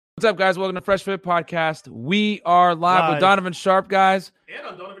What's up, guys? Welcome to Fresh Fit Podcast. We are live with Donovan Sharpe, guys. And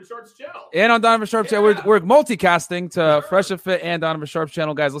on Donovan Sharpe's channel. We're multicasting to Fresh Fit and Donovan Sharpe's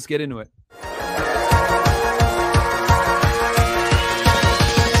channel, guys. Let's get into it.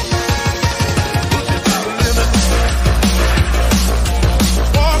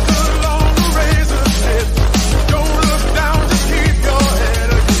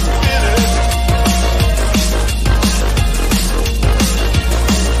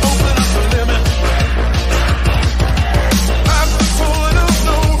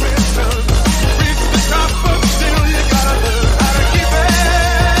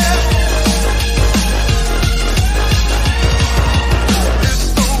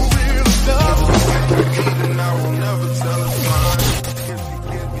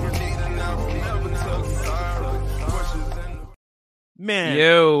 Man,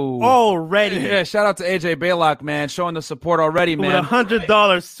 already. Yeah, shout out to AJ Baylock, man, showing the support already, man. With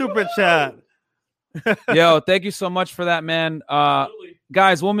 $100 super chat. Yo, thank you so much for that, man.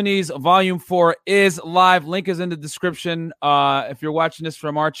 Guys, Womanese Volume 4 is live. Link is in the description. If you're watching this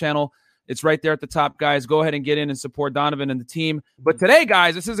from our channel, it's right there at the top, guys. Go ahead and get in and support Donovan and the team. But today,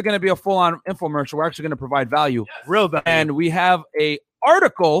 guys, this isn't going to be a full-on infomercial. We're actually going to provide value. Yes. Real value. And we have a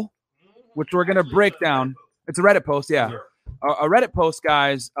article, which we're going to break down. It's a Reddit post, yeah. A Reddit post,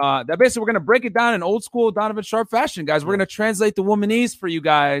 guys, that basically we're going to break it down in old school Donovan Sharpe fashion, guys. We're going to translate the womanese for you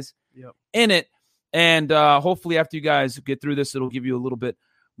guys in it. And hopefully after you guys get through this, it'll give you a little bit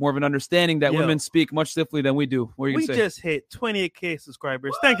more of an understanding that women speak much differently than we do. What are you going to say? We just hit 28K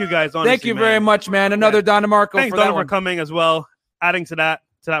subscribers. Thank you, guys. Honestly, thank you very much, man. Another Don DeMarco. Thanks, Don, for coming as well, adding to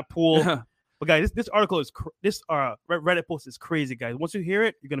that pool. But guys, this article is this Reddit post is crazy, guys. Once you hear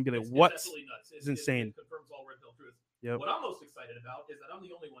it, you're gonna be like, "What?" It's insane. It confirms all red pill truth. Yep. What I'm most excited about is that I'm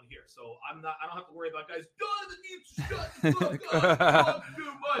the only one here, so I don't have to worry about guys. Donovan needs to shut the fuck up. Too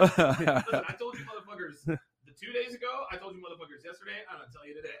much. Listen, I told you motherfuckers 2 days ago. I told you motherfuckers yesterday. I'm gonna tell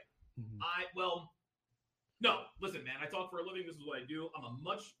you today. No, listen, man. I talk for a living. This is what I do. I'm a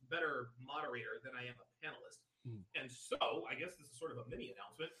much better moderator than I am a panelist, and so I guess this is sort of a mini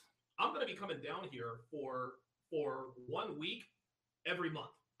announcement. I'm going to be coming down here for 1 week every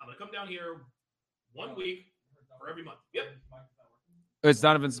month. I'm going to come down here 1 week for every month. Yep. It's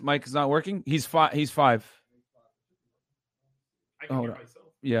Donovan's mic is not working. He's 5. He's 5. I can hear myself.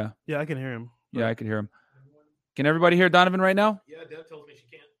 Yeah, I can hear him. Yeah, I can hear him. Can everybody hear Donovan right now? Yeah, Deb tells me she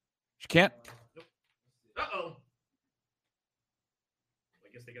can't. She can't? Nope. Uh-oh. I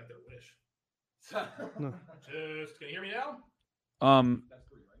guess they got their wish. No. Can you hear me now?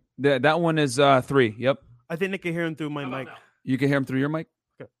 That one is 3. Yep. I think they can hear him through my mic. Now? You can hear him through your mic.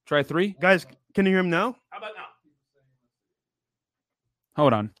 Okay. Try 3. Guys, can you hear him now? How about now?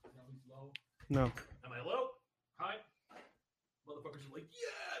 Hold on. No. Am I low? Hi. Motherfuckers are like,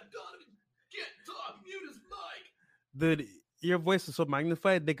 yeah, Donovan, can't talk, mute his mic. Dude, your voice is so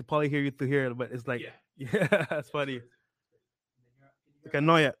magnified, they could probably hear you through here, but it's like, yeah, that's funny. Okay,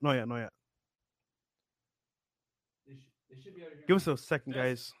 not yet. Give us a second,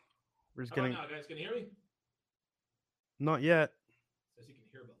 guys. We're just getting. How about now, guys? Can you hear me? Not yet. Says you can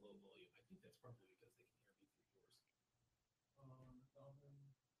hear but low volume. I think that's probably because they can hear me through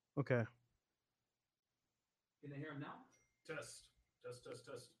yours. Okay. Can they hear him now? Test.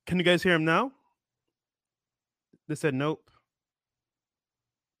 Can you guys hear him now? They said nope.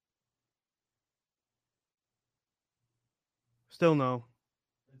 Still no.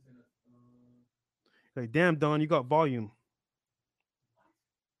 Like, damn, Don, you got volume.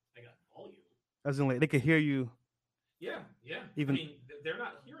 I got volume. As in, like, they could hear you. Yeah. Even I mean, they're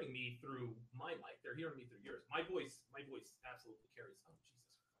not hearing me through my mic. They're hearing me through yours. My voice absolutely carries. Oh, Jesus.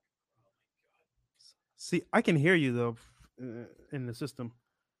 Oh, my God. See, I can hear you, though, in the system.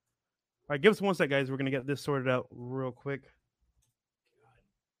 All right, give us 1 sec, guys. We're going to get this sorted out real quick. God.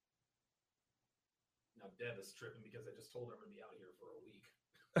 Now, Deb is tripping because I just told her I'm going to be out here for a week.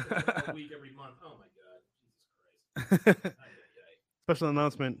 A week every month. Oh, my God. Jesus Christ. Special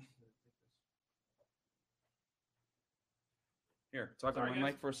announcement. Here, talk on my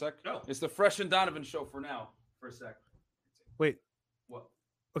mic for a sec. Oh. It's the Fresh and Donovan show for now. For a sec. Wait. What?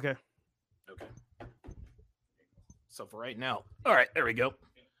 Okay. So for right now. All right, there we go.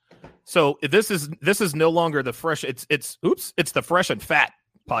 So this is no longer the fresh. It's the Fresh and Fat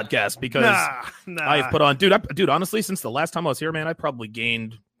podcast because I've put on, dude. Honestly, since the last time I was here, man, I probably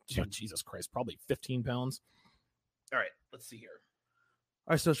gained, Jesus Christ, probably 15 pounds. All right, let's see here.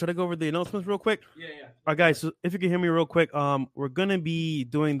 All right, so should I go over the announcements real quick? Yeah. All right, guys, so if you can hear me real quick, we're going to be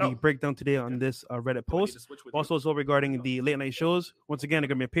doing the breakdown today on this Reddit post. Also, regarding the late night shows. Once again, they're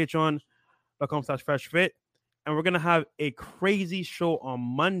going to be at patreon.com/freshfit. and we're gonna have a crazy show on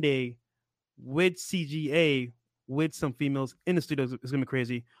Monday with CGA with some females in the studio. It's gonna be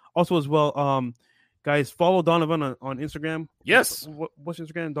crazy. Also, as well, guys, follow Donovan on Instagram. Yes. What's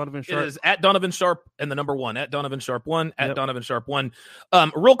Instagram? Donovan Sharpe. It is at Donovan Sharpe and the number 1 at Donovan Sharpe 1 at Donovan Sharpe 1.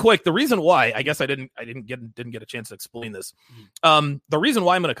 Real quick, the reason why I guess I didn't get a chance to explain this. The reason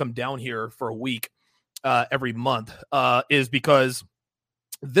why I'm going to come down here for a week every month is because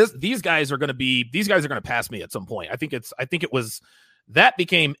these guys are going to pass me at some point. I think it was that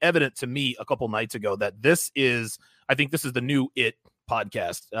became evident to me a couple nights ago that this is the new it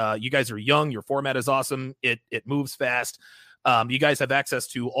podcast. You guys are young. Your format is awesome. It moves fast. You guys have access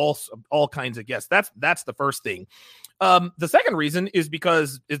to all kinds of guests. That's the first thing. The second reason is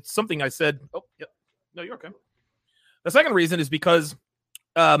because it's something I said. Oh, yeah. No, you're okay. The second reason is because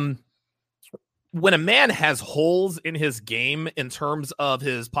when a man has holes in his game in terms of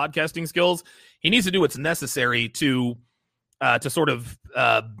his podcasting skills, he needs to do what's necessary to sort of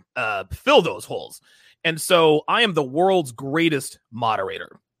fill those holes. And so I am the world's greatest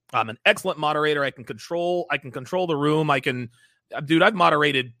moderator. I'm an excellent moderator. I can control the room. I've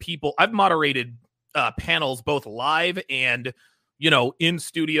moderated people. I've moderated panels both live and, in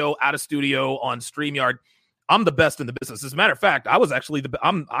studio, out of studio, on StreamYard. I'm the best in the business. As a matter of fact, I was actually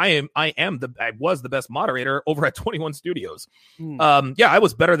I was the best moderator over at 21 Studios. I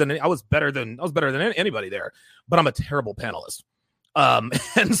was better than anybody there, but I'm a terrible panelist.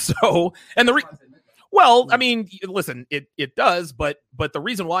 Well, I mean, listen, it does, but the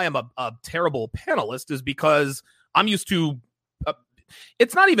reason why I'm a terrible panelist is because I'm used to.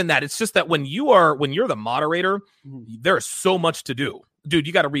 It's not even that. It's just that when you're the moderator, there's so much to do, dude.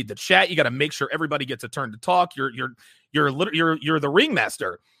 You got to read the chat. You got to make sure everybody gets a turn to talk. You're the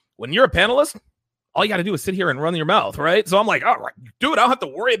ringmaster. When you're a panelist, all you got to do is sit here and run your mouth, right? So I'm like, all right, dude, I don't have to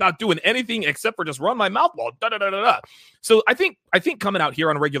worry about doing anything except for just run my mouth while da da da da da. So I think coming out here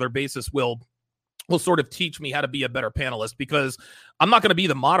on a regular basis will sort of teach me how to be a better panelist, because I'm not going to be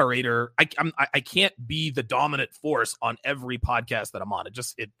the moderator. I can't be the dominant force on every podcast that I'm on.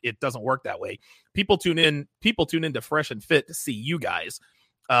 It doesn't work that way. People tune in to Fresh and Fit to see you guys.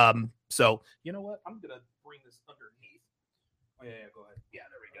 So you know what? I'm going to bring this underneath. Oh yeah, go ahead. Yeah,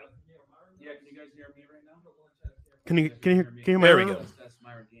 there we go. Yeah, can you guys hear me right now? Can you hear me? There we go.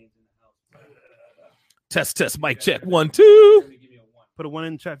 Test, mic check. 1, 2. Put a 1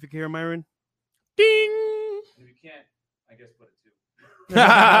 in the chat if you can hear Myron. Ding. If you can't, I guess put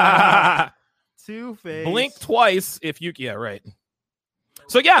a 2. Two-face. Blink twice if you. Yeah, right.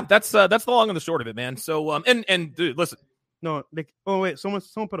 So yeah, that's the long and the short of it, man. So and dude, listen. No, someone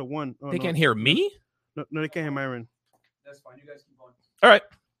put a 1. Oh, they can't hear me. No, they can't hear Myron. That's fine. You guys keep going. All right.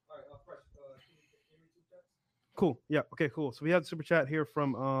 Cool. Yeah. Okay. Cool. So we have the super chat here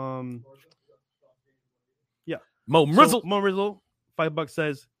from Mo Rizzle. Mo Rizzle, $5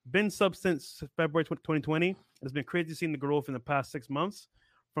 says, been sub since February 2020. It's been crazy seeing the growth in the past 6 months.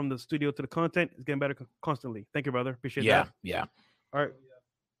 From the studio to the content, it's getting better constantly. Thank you, brother. Appreciate that. Yeah. All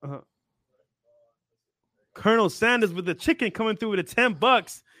right. Colonel Sanders with the chicken coming through with the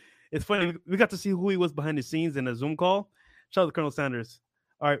 $10. It's funny. We got to see who he was behind the scenes in a Zoom call. Shout out to Colonel Sanders.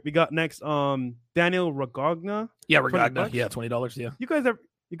 All right, we got next Daniel Ragagna. Yeah, Ragagna. Yeah, $20. Yeah. You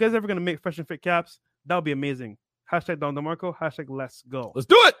guys ever gonna make Fresh and Fit caps? That would be amazing. Hashtag Don DeMarco. Hashtag Let's Go. Let's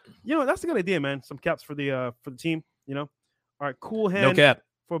do it. That's a good idea, man. Some caps for the team. All right, Cool Hand. No cap.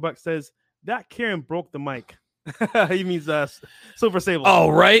 $4 says that Karen broke the mic. He means Silver Sable. Oh,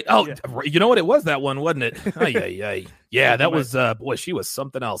 right. Oh, yeah. You know what? It was that one, wasn't it? Yeah, that was boy, she was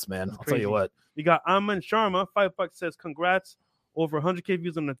something else, man. I'll tell you what. You got Aman Sharma, $5 says congrats. Over 100K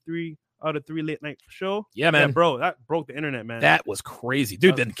views on the 3 out of 3 late night show. Yeah, man. Yeah, bro, that broke the internet, man. That was crazy.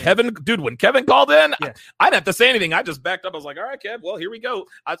 Dude, when Kevin called in, yeah. I didn't have to say anything. I just backed up. I was like, all right, Kev, well, here we go.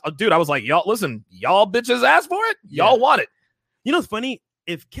 I was like, y'all, listen, y'all bitches asked for it. Y'all want it. You know what's funny?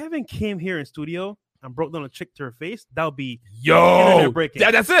 If Kevin came here in studio and broke down a chick to her face, that would be internet breaking.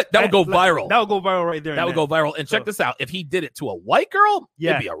 That's it. That would go viral. That would go viral right there. That would go viral. And check this out. If he did it to a white girl,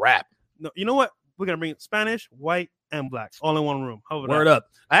 it'd be a wrap. No, you know what? We're going to bring Spanish, white, and black all in one room. Word up.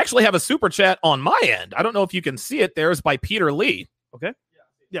 I actually have a super chat on my end. I don't know if you can see it. There's by Peter Lee. Okay.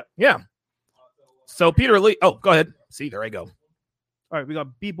 Yeah. So Peter Lee. Oh, go ahead. See, there I go. All right. We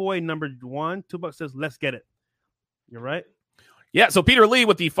got B-Boy number 1. $2 says, let's get it. You're right. Yeah. So Peter Lee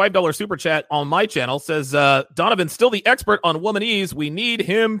with the $5 super chat on my channel says, Donovan's still the expert on womanese. We need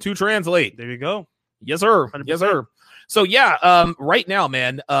him to translate. There you go. Yes, sir. 100%. Yes, sir. So yeah, right now,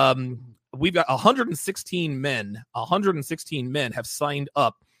 man, we've got 116 men. 116 men have signed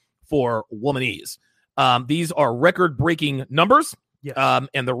up for womanese. These are record-breaking numbers. Yes.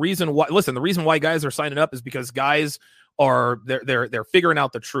 And the reason why guys are signing up is because guys are they're figuring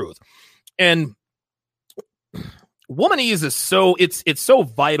out the truth. And womanese is so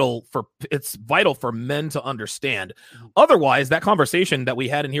vital for men to understand. Otherwise, that conversation that we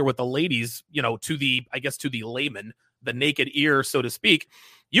had in here with the ladies, to the layman, the naked ear, so to speak,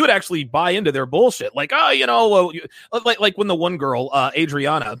 you would actually buy into their bullshit. Like, like when the one girl,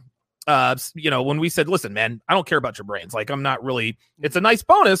 Adriana, when we said, listen, man, I don't care about your brains. Like, I'm not really, it's a nice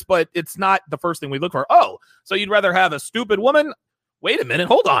bonus, but it's not the first thing we look for. Oh, so you'd rather have a stupid woman? Wait a minute,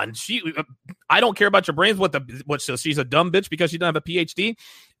 hold on. I don't care about your brains. So she's a dumb bitch because she doesn't have a PhD.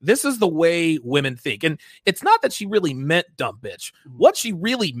 This is the way women think. And it's not that she really meant dumb bitch. What she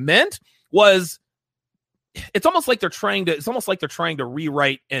really meant was, it's almost like they're trying to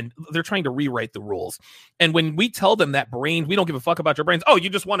rewrite the rules. And when we tell them that brain, we don't give a fuck about your brains. Oh, you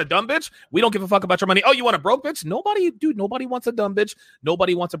just want a dumb bitch? We don't give a fuck about your money. Oh, you want a broke bitch? Nobody wants a dumb bitch.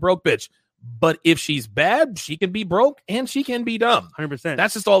 Nobody wants a broke bitch. But if she's bad, she can be broke and she can be dumb. 100%.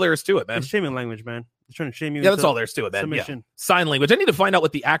 That's just all there is to it, man. It's shaming language, man. They're trying to shame you. Yeah, that's all there is to it, man. Yeah. Sign language. I need to find out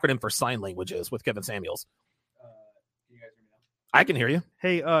what the acronym for sign language is with Kevin Samuels. Can you guys hear me now? I can hear you.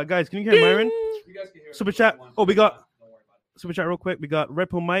 Hey, guys, can you hear Myron? You guys can hear Super chat. Oh, we got Don't worry about super chat real quick. We got Red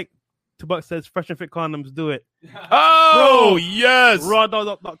Pill Mike. $2 says fresh and fit condoms. Do it. Oh, Bro, yes.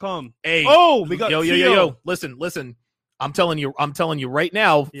 Rawdog.com. Hey. Oh, we got yo. Listen. I'm telling you right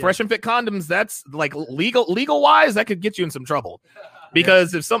now, fresh and fit condoms, that's like legal wise, that could get you in some trouble.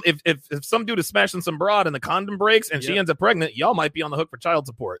 Because if some dude is smashing some broad and the condom breaks and she ends up pregnant, y'all might be on the hook for child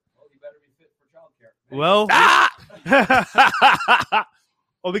support. Well, you better be fit for childcare.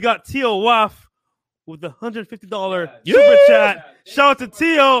 Well, we got Tio Waff with the $150 super chat. Shout out to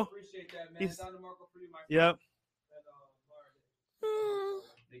Tio. Appreciate that, man. Down to Marco for you, my friend. Yep.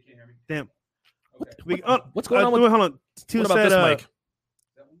 They can't hear me. Damn. Okay. What's going on with hold on. Tio what about said, this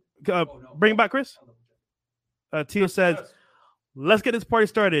mic? Bring it back, Chris. Tio says, let's get this party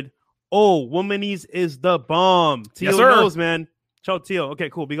started. Oh, womanese is the bomb. Tio knows, man. Ciao, Tio. Okay,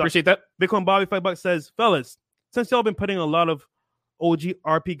 cool. We got Appreciate that. Bitcoin Bobby $5 says, fellas, since y'all been putting a lot of OG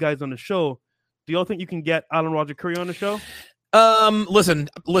RP guys on the show, do y'all think you can get Alan Roger Curry on the show?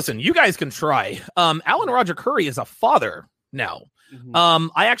 Listen, you guys can try. Alan Roger Curry is a father now.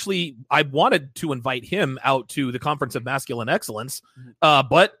 I wanted to invite him out to the Conference of Masculine Excellence,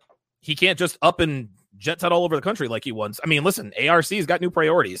 but he can't just up and jet set all over the country like he wants. I mean, listen, ARC's got new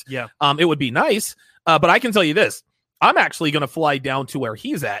priorities. Yeah. It would be nice, but I can tell you this. I'm actually going to fly down to where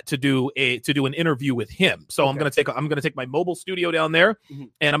he's at to do an interview with him. So I'm going to take my mobile studio down there,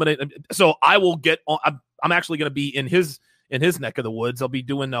 and I will get on. I'm actually going to be in his neck of the woods. I'll be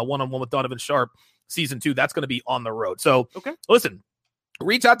doing a one-on-one with Donovan Sharpe. Season 2, that's going to be on the road. So, listen,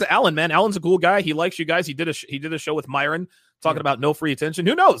 reach out to Alan, man. Alan's a cool guy. He likes you guys. He did a show with Myron talking about no free attention.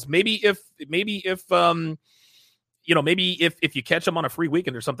 Who knows? Maybe if you catch him on a free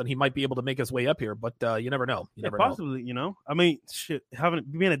weekend or something, he might be able to make his way up here. But you never know. You never possibly, know. I mean, shit,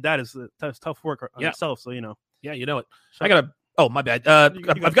 being a dad is tough work on itself. So Yeah, you know it. I got a. Oh, my bad.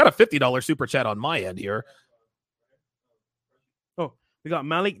 I've got a $50 super chat on my end here. We got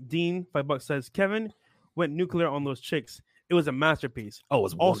Malik Dean, $5 says, Kevin went nuclear on those chicks. It was a masterpiece. Oh, it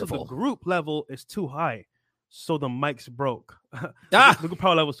was wonderful. Also, the group level is too high, so the mics broke. The group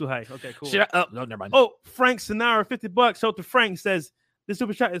power level is too high. Okay, cool. No, never mind. Oh, Frank Sinara, $50. Shout out to Frank, says, this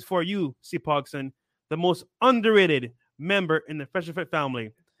super chat is for you, C. Pogson, the most underrated member in the Fresh and Fit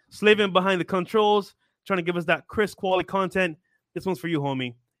family. Slaving behind the controls, trying to give us that Chris quality content. This one's for you,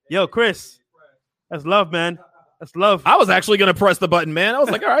 homie. Yo, Chris, that's love, man. That's love. I was actually going to press the button, man. I was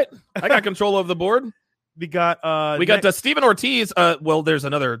like, all right, I got control over the board. We got Stephen Ortiz. Well, there's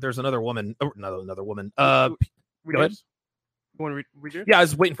another woman. Oh, another woman. Go ahead. You want to read yours? Yeah, I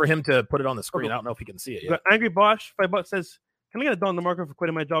was waiting for him to put it on the screen. Okay. I don't know if he can see it yet. Angry Bosch, $5 says, can I get a Don DeMarco for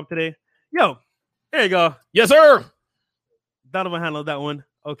quitting my job today? Yo, there you go. Yes, sir. Donovan handled that one.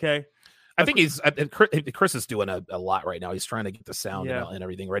 Okay. I think Chris is doing a lot right now. He's trying to get the sound and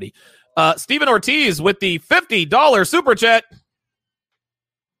everything ready. Stephen Ortiz with the $50 super chat.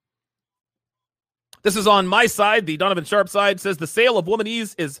 This is on my side. The Donovan Sharpe side says the sale of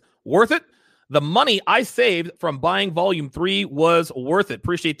Womanese is worth it. The money I saved from buying Volume 3 was worth it.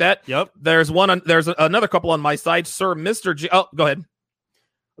 Appreciate that. Yep. There's another couple on my side. Sir, Mr. J. Oh, go ahead.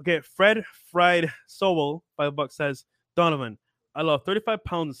 Okay. Fred Fried Sowell, $5 says, Donovan, I lost 35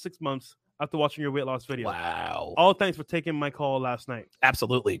 pounds in 6 months after watching your weight loss video. Wow. All thanks for taking my call last night.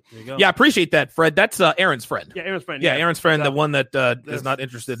 Absolutely. There you go. Yeah, appreciate that, Fred. That's Aaron's friend. Yeah, Aaron's friend. Yeah, Aaron's friend, the one that is not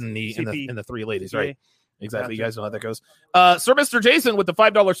interested in the three ladies, right? Exactly. You guys know how that goes. Sir Mr. Jason with the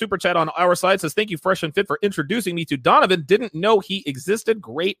 $5 super chat on our side says, thank you, Fresh and Fit, for introducing me to Donovan. Didn't know he existed.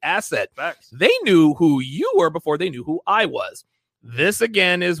 Great asset. Facts. They knew who you were before they knew who I was. This,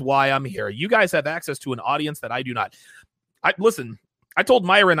 again, is why I'm here. You guys have access to an audience that I do not. Listen, I told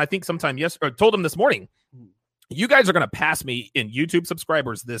Myron, I think sometime told him this morning, you guys are going to pass me in YouTube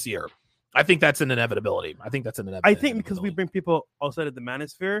subscribers this year. I think that's an inevitability. I think because we bring people outside of the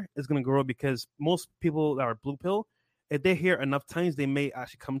manosphere, it's going to grow, because most people that are blue pill, if they hear enough times, they may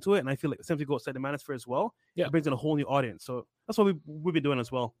actually come to it. And I feel like since we go outside the manosphere as well, it brings in a whole new audience. So that's what we've been doing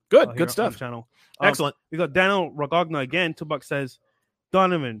as well. Good stuff. Channel. Excellent. We got Daniel Rogogna again. $2 says,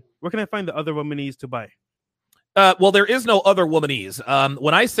 Donovan, where can I find the other Womanese to buy? Well, there is no other Womanese.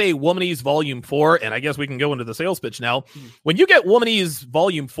 When I say Womanese Volume 4, and I guess we can go into the sales pitch now, when you get Womanese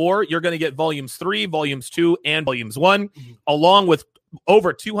Volume 4, you're going to get Volumes 3, Volumes 2, and Volumes 1, along with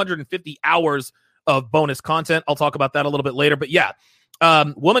over 250 hours of bonus content. I'll talk about that a little bit later. But yeah,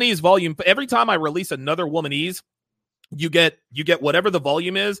 Womanese Volume, every time I release another Womanese, you get whatever the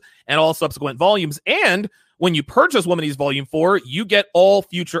volume is and all subsequent volumes. And when you purchase Womanese Volume 4, you get all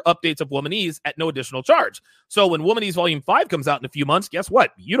future updates of Womanese at no additional charge. So when Womanese Volume 5 comes out in a few months, guess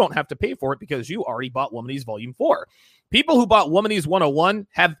what? You don't have to pay for it because you already bought Womanese Volume 4. People who bought Womanese 101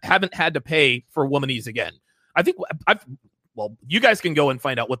 haven't had to pay for Womanese again. I think you guys can go and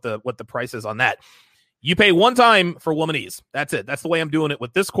find out what the price is on that. You pay one time for Womanese. That's it. That's the way I'm doing it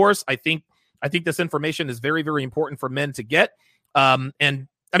with this course. I think this information is very, very important for men to get. And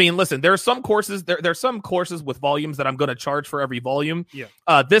I mean, listen, there are some courses, there's some courses with volumes that I'm going to charge for every volume. Yeah.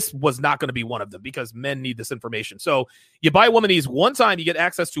 This was not going to be one of them because men need this information. So you buy Womanese one time, you get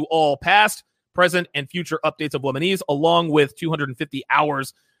access to all past, present, and future updates of Womanese, along with 250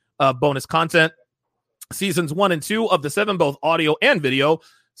 hours of bonus content. Seasons 1 and 2 of the 7, both audio and video.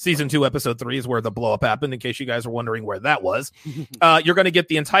 Season 2, episode 3 is where the blow up happened, in case you guys are wondering where that was. You're going to get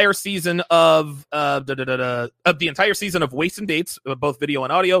the entire season of Weights and Dates, both video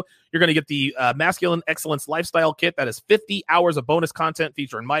and audio. You're going to get the Masculine Excellence Lifestyle Kit. That is 50 hours of bonus content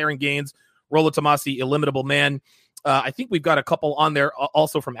featuring Myron Gaines, Rollo Tomasi, Illimitable Man. I think we've got a couple on there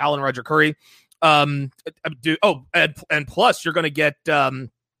also from Alan Roger Curry. And plus you're going to get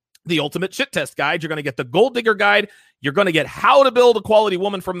the Ultimate Shit Test Guide. You're going to get the Gold Digger Guide. You're going to get How to Build a Quality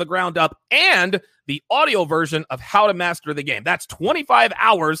Woman from the Ground Up and the audio version of How to Master the Game. That's 25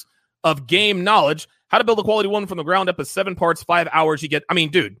 hours of game knowledge. How to Build a Quality Woman from the Ground Up is 7 parts, 5 hours. You get, I mean,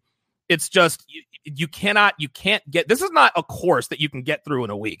 dude, it's just, you can't get, this is not a course that you can get through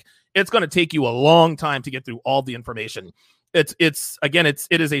in a week. It's going to take you a long time to get through all the information. It is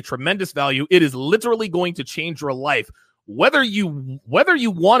a tremendous value. It is literally going to change your life. Whether you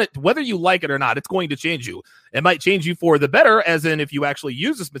want it, whether you like it or not, it's going to change you. It might change you for the better, as in if you actually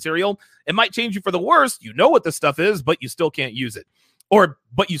use this material. It might change you for the worse. You know what this stuff is, but you still can't use it,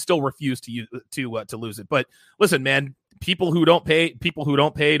 but you still refuse to lose it. But listen, man, people who don't pay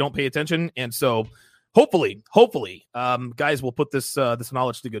don't pay attention, and so hopefully, guys will put this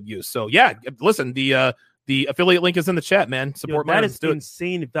knowledge to good use. So yeah, listen, the affiliate link is in the chat, man. Support that is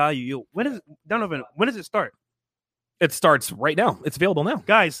insane value. Donovan, when does it start? It starts right now. It's available now,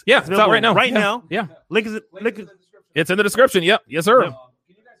 guys. Yeah, it's out right now. Now. Yeah. Link is it's in the description. Yep. Yes, sir. Can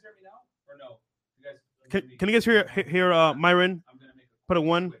you guys hear me now or no? Can you guys hear Myron? Put a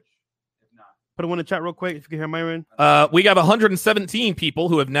 1. Put a 1 in the chat real quick if you can hear Myron. We have 117 people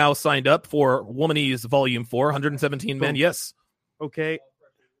who have now signed up for Womanese Volume 4. 117 men. Yes. Okay.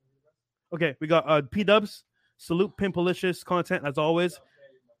 We got P-Dubs. Salute Pimpalicious content as always.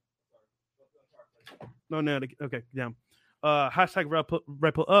 No. Okay, down. Hashtag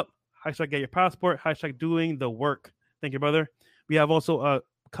Red Up. Hashtag Get Your Passport. Hashtag Doing the Work. Thank you, brother. We have also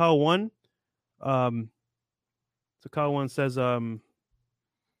Kyle 1. So Kyle 1 says, no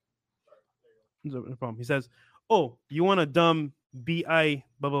problem. He says, "Oh, you want a dumb bi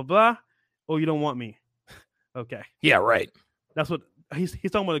blah blah blah? Oh, you don't want me." Okay. Yeah, right. That's what he's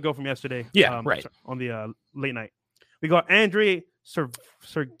talking about. The girl from yesterday. Yeah, right. On the late night. We got Andre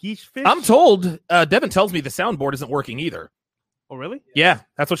Sergishfish. I'm told Devin tells me the soundboard isn't working either. Oh, really? Yeah,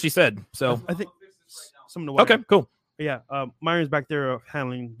 that's what she said. So I think something. Okay, cool. Yeah, Myron's back there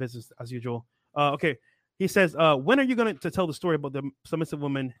handling business as usual. Okay, he says, when are you going to tell the story about the submissive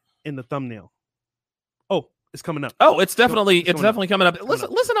woman in the thumbnail? Oh, it's coming up. Oh, it's definitely coming up.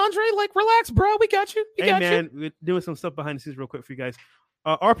 Listen, Andre, like, relax, bro. We got you. We're doing some stuff behind the scenes real quick for you guys.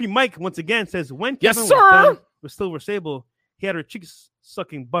 RP Mike once again says, when Kevin yes, sir, was Silver Sable, he had her cheeks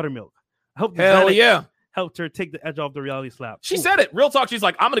sucking buttermilk. I hope hell yeah. helped her take the edge off the reality slap. She said it. Real talk. She's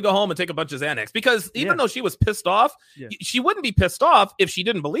like, I'm going to go home and take a bunch of Xanax. Because even though she was pissed off, she wouldn't be pissed off if she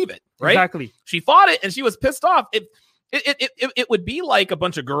didn't believe it, right? Exactly. She fought it and she was pissed off. It would be like a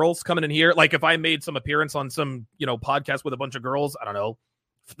bunch of girls coming in here. Like if I made some appearance on some, podcast with a bunch of girls, I don't know,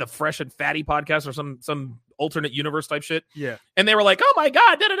 the Fresh and Fatty podcast or some alternate universe type shit. Yeah. And they were like, oh my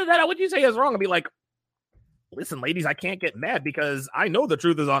God, what'd you say is wrong? I'd be like, listen, ladies, I can't get mad because I know the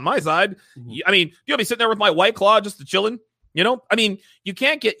truth is on my side. Mm-hmm. I mean, you'll be sitting there with my White Claw just chilling, I mean, you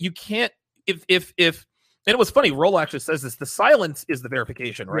can't, if, and it was funny, Roll actually says this, the silence is the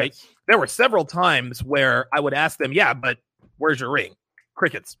verification, right? Yes. There were several times where I would ask them, yeah, but where's your ring?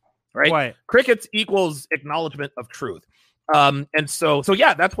 Crickets, right? Quiet. Crickets equals acknowledgement of truth. And so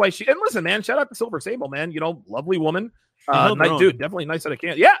yeah, that's why and listen, man, shout out to Silver Sable, man, lovely woman, nice dude, definitely nice that I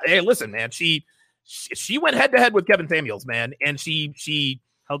can. Yeah. Hey, listen, man, she went head to head with Kevin Samuels, man. And she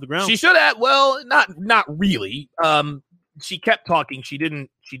held the ground. She should have, well, not really. She kept talking. She didn't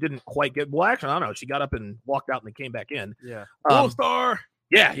quite get, well, actually, I don't know. She got up and walked out and then came back in. Yeah. All-star.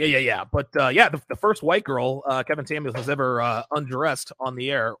 Yeah. But the first white girl Kevin Samuels has ever undressed on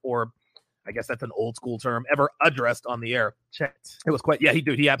the air, or I guess that's an old school term, ever addressed on the air. Checked. It was quite,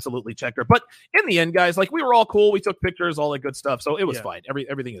 he absolutely checked her. But in the end, guys, like we were all cool. We took pictures, all that good stuff. So it was fine.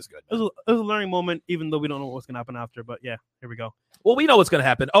 Everything is good. It was a learning moment, even though we don't know what's going to happen after. But yeah, here we go. Well, we know what's going to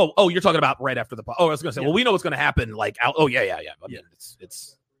happen. Oh, you're talking about right after the, I was going to say, well, we know what's going to happen. Like, I mean,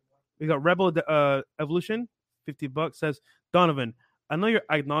 it's. We got Rebel Evolution, $50 says, Donovan, I know you're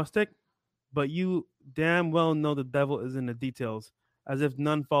agnostic, but you damn well know the devil is in the details. As if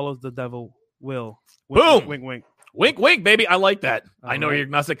none follows the devil will. Boom. Wink, wink. Wink, wink, baby. I like that. I know right. you're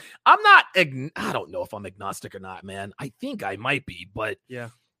agnostic. I'm not. I don't know if I'm agnostic or not, man. I think I might be, but yeah,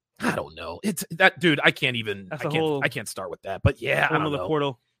 I don't know. It's that dude. I can't even. I can't start with that. But yeah, I don't know.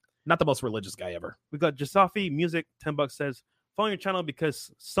 Portal. Not the most religious guy ever. We got Jasafi Music. $10 says, follow your channel because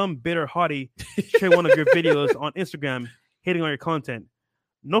some bitter hottie shared one of your videos on Instagram, hating on your content.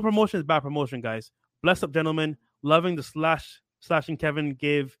 No promotion is bad promotion, guys. Bless up, gentlemen. Loving the slashing Kevin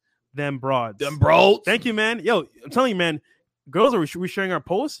gave them broads. Them bros. Thank you, man. Yo, I'm telling you, man, girls are resharing our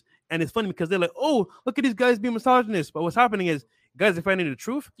posts, and it's funny because they're like, oh, look at these guys being misogynist. But what's happening is guys are finding the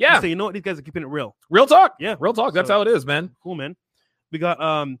truth. Yeah. So you know what? These guys are keeping it real. Real talk. Yeah. Real talk. That's how it is, man. Cool, man. We got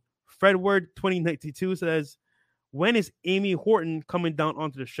Fredward 2092 says, when is Amy Horton coming down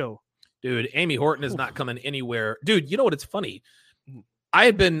onto the show? Dude, Amy Horton is not coming anywhere. Dude, you know what? It's funny. I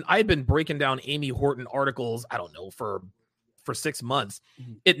had been breaking down Amy Horton articles, I don't know, for 6 months.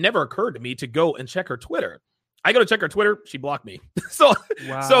 It never occurred to me to go and check her Twitter. I go to check her Twitter. She blocked me. So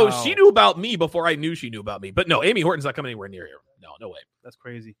she knew about me before I knew she knew about me. But no, Amy Horton's not coming anywhere near here. No way. That's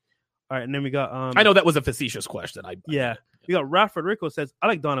crazy. All right. And then we got, I know that was a facetious question. We got Ralph Federico says, I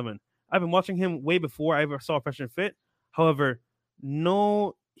like Donovan. I've been watching him way before I ever saw Fresh and Fit. However,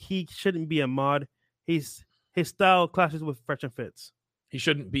 no, he shouldn't be a mod. His style clashes with Fresh and Fit's. He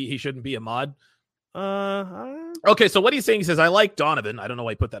shouldn't be a mod. Okay, so what he's saying, he says, I like Donovan. I don't know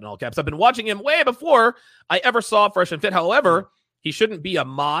why he put that in all caps. I've been watching him way before I ever saw Fresh and Fit. However, he shouldn't be a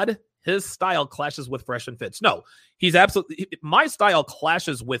mod. His style clashes with Fresh and Fit's. No, he's absolutely, my style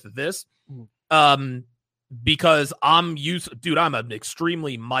clashes with this. Because I'm an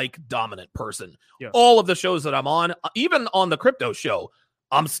extremely mic dominant person. Yeah. All of the shows that I'm on, even on the crypto show,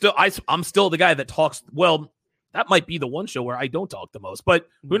 I'm still the guy that talks. Well, that might be the one show where I don't talk the most, but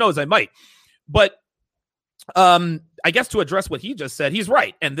who knows? I might. But I guess to address what he just said, he's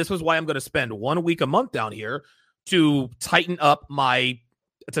right. And this is why I'm going to spend 1 week a month down here to tighten up my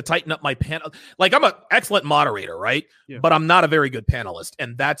panel. Like, I'm an excellent moderator, right? Yeah. But I'm not a very good panelist.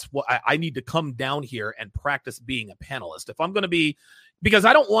 And that's what I need to come down here and practice being a panelist. If I'm going to be, because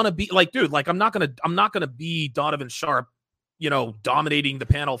I don't want to be like, dude, like I'm not going to be Donovan Sharpe, dominating the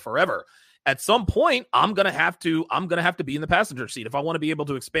panel forever. At some point, I'm going to have to be in the passenger seat. If I want to be able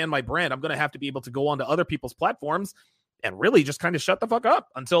to expand my brand, I'm going to have to be able to go onto other people's platforms and really just kind of shut the fuck up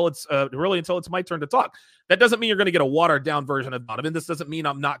until it's my turn to talk. That doesn't mean you're going to get a watered down version of Donovan. This doesn't mean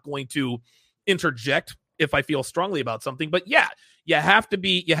I'm not going to interject if I feel strongly about something. But yeah, you have to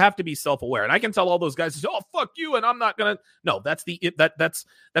be self-aware. And I can tell all those guys, oh, fuck you, and I'm not gonna. No, that's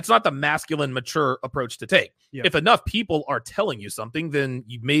not the masculine, mature approach to take. Yeah. If enough people are telling you something, then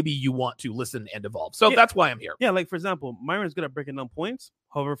maybe you want to listen and evolve. So that's why I'm here. Yeah, like for example, Myron's good at breaking down points.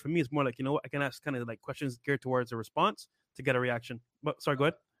 However, for me, it's more like, I can ask kind of like questions geared towards a response to get a reaction. But sorry, go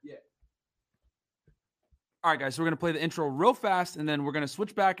ahead. Yeah. All right, guys, so we're going to play the intro real fast, and then we're going to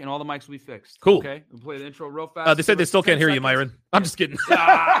switch back, and all the mics will be fixed. Cool. Okay? We'll play the intro real fast. They said they still can't hear you, Myron. I'm just kidding. All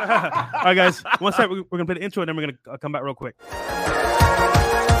right, guys, one second. We're going to play the intro, and then we're going to come back real quick.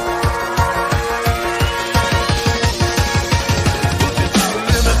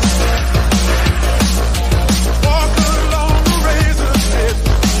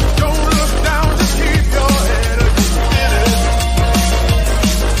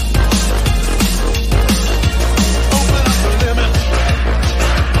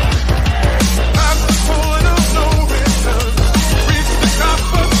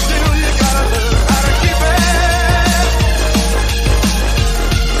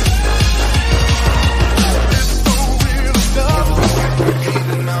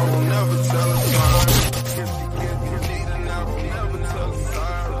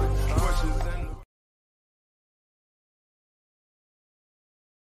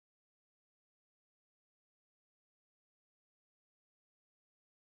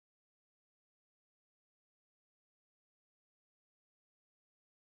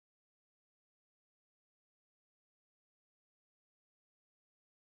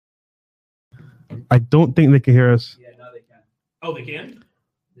 I don't think they can hear us. Yeah, now they can. Oh, they can.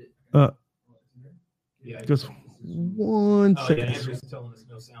 Yeah. Just one Oh, second. yeah. Andrew's telling us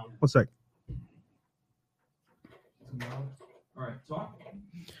no sound. 1 sec. All right, talk.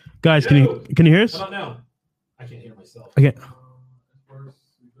 Guys, can you hear us? How about now? I can't hear myself. Okay.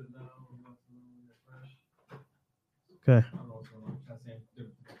 Okay.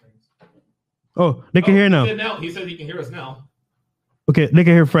 Oh, they can hear now. He said he can hear us now. Okay, they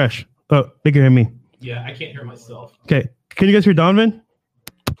can hear Fresh. Oh, they can hear me. Yeah, I can't hear myself. Okay, can you guys hear Donovan?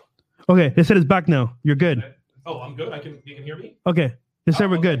 Okay, they said it's back now. You're good. Okay. Oh, I'm good. You can hear me? Okay, they said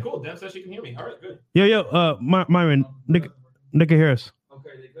we're good. Cool. Deb says she can hear me. All right, good. Yo, Myron, they can hear us. Okay,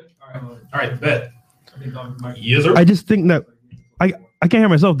 they good. All right, bet. Yes, sir. I just think that I can't hear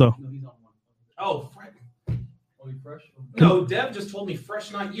myself though. Oh, Fresh. No, Deb just told me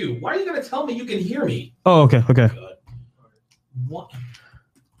Fresh, not you. Why are you going to tell me you can hear me? Oh, okay. God. What?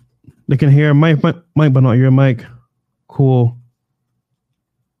 They can hear Mike, but not your mic. Cool.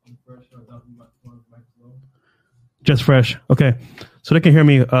 Just Fresh. Okay. So they can hear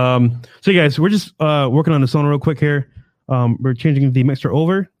me. So you guys, we're just working on the sound real quick here. We're changing the mixer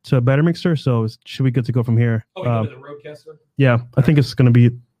over to a better mixer, so it should be good to go from here. Oh, you go to the Rodecaster? Yeah, I think it's gonna be.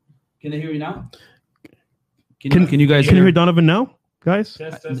 Can they hear you now? Can you guys hear Donovan now, guys?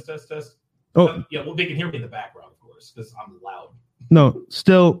 Test. Oh, yeah. Well, they can hear me in the background, of course, because I'm loud. No,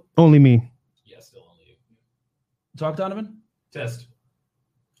 still only me. Yeah, still only you. Talk, Donovan. Test.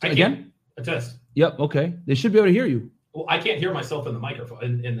 Again? A test. Yep. Okay. They should be able to hear you. Well, I can't hear myself in the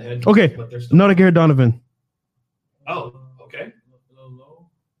microphone in the headphones. Okay. But they're still No, they can hear Donovan. Oh, okay.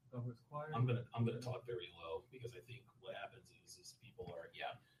 I'm gonna talk very low because I think what happens is people are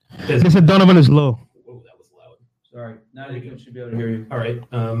They said Donovan is low. Whoa, that was loud. Sorry. Now they should be able to hear you. All right.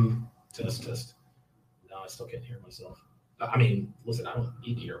 Test. No, I still can't hear myself. I mean, listen, I don't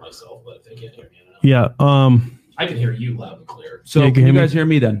need to hear myself, but if they can't hear me, I don't know. Yeah. I can hear you loud and clear. So can you guys hear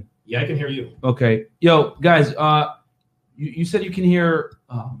me then? Yeah, I can hear you. Okay. Yo, guys, you said you can hear.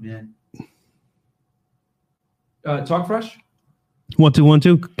 Oh man. Talk Fresh. 1 2 1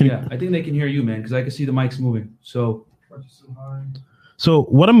 2. I think they can hear you, man, because I can see the mics moving. So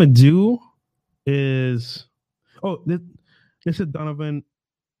what I'm gonna do is, they said Donovan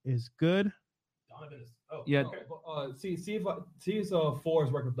is good. Donovan is. Oh, yeah. Okay. See if 4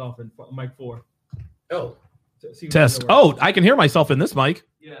 is working with Donovan. Mic 4. Oh. Test. Oh, I can hear myself in this mic.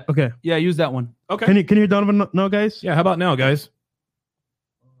 Yeah. Okay. Yeah, use that one. Okay. Can you hear Donovan now, guys? Yeah. How about now, guys?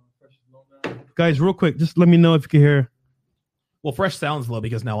 Guys, real quick, just let me know if you can hear. Well, Fresh sounds low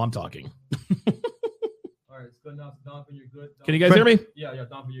because now I'm talking. All right, it's good now. Donovan, you're good. Can you guys hear me? Yeah,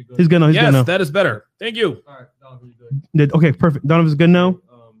 Donovan, you're good. He's good now. He's good now. Yes, that is better. Thank you. All right, Donovan, you're good. Okay, perfect. Donovan's good now.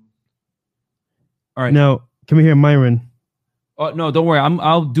 All right. Now, can we hear Myron? Oh no, don't worry.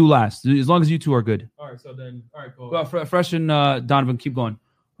 I'll do last as long as you two are good. All right, so then, all right, cool. Well, Fresh and Donovan, keep going.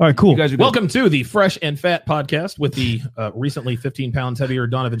 All right, cool. You guys are good. Welcome to the Fresh and Fat podcast with the recently 15 pounds heavier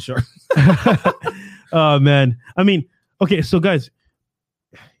Donovan Sharpe. Oh man, I mean, okay, so guys,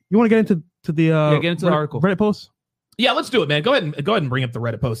 you want to get into the get into the article. Reddit post? Yeah, let's do it, man. Go ahead and bring up the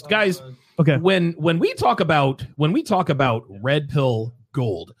Reddit post, guys. Okay. When we talk about red pill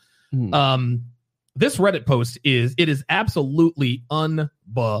gold, this Reddit post is absolutely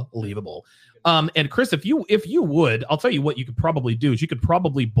unbelievable. And Chris, if you would, I'll tell you what you could probably do is you could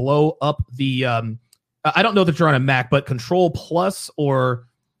probably blow up the I don't know that you're on a Mac, but Control Plus or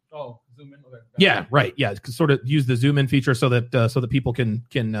zoom in. Okay. Yeah, right. Yeah, sort of use the zoom in feature so that people can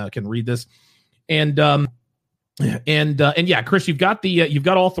read this. And yeah, Chris, you've got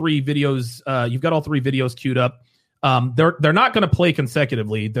all three videos queued up. They're not going to play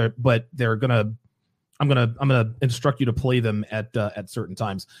consecutively. But they're gonna. I'm gonna instruct you to play them at certain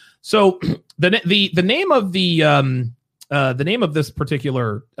times. So the name of the name of this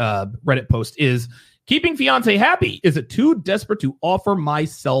particular Reddit post is "Keeping Fiancé Happy. Is it too desperate to offer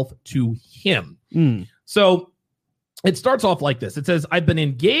myself to him?" So it starts off like this. It says, "I've been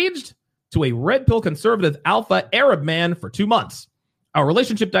engaged to a red pill conservative alpha Arab man for 2 months. Our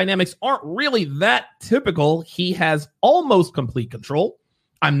relationship dynamics aren't really that typical. He has almost complete control.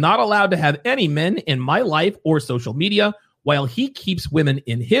 I'm not allowed to have any men in my life or social media while he keeps women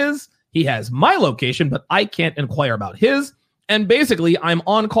in his. He has my location, but I can't inquire about his. And basically, I'm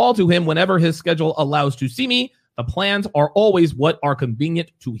on call to him whenever his schedule allows to see me. The plans are always what are convenient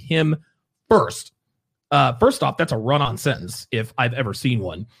to him first." First off, that's a run-on sentence if I've ever seen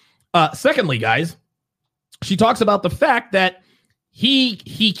one. Secondly, guys, she talks about the fact that he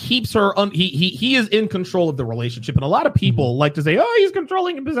keeps her he is in control of the relationship, and a lot of people like to say, "Oh, he's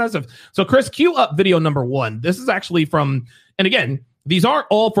controlling and possessive." So Chris, cue up video number 1. This is actually from, and again, These aren't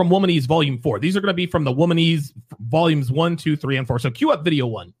all from Womanese Volume 4. These are going to be from the Womanese Volumes 1, 2, 3, and 4. So cue up video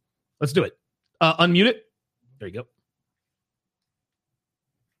 1. Let's do it. Unmute it. There you go.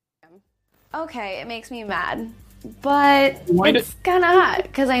 Okay, it makes me mad, but Wind it's kind of hot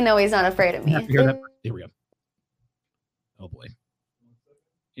because I know he's not afraid of me. Here we go. Oh boy.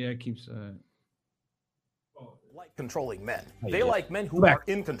 Yeah, it keeps. Like controlling men. Hey, They yeah. like men who are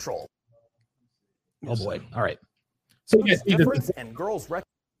in control. Oh boy. All right. So you guys see Difference this. and girls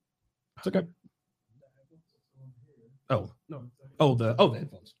It's okay. Oh no. Oh the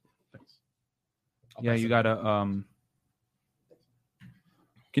headphones. Thanks. Yeah, you gotta.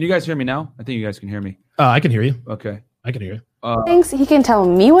 Can you guys hear me now? I think you guys can hear me. I can hear you. Okay. I can hear you. Thinks he can tell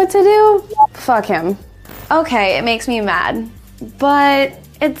me what to do? Fuck him. Okay, it makes me mad, but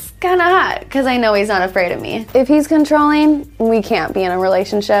it's kind of hot because I know he's not afraid of me. If he's controlling, we can't be in a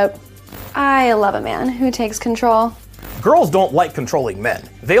relationship. I love a man who takes control. Girls don't like controlling men.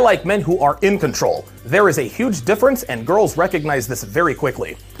 They like men who are in control. There is a huge difference, and girls recognize this very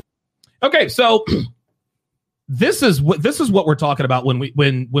quickly. Okay, so this is what we're talking about when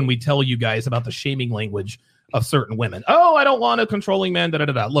we tell you guys about the shaming language of certain women. Oh, I don't want a controlling man. Da da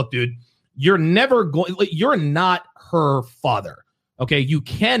da da. Look, dude, you're not her father. Okay, you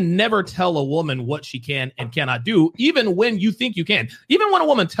can never tell a woman what she can and cannot do, even when you think you can. Even when a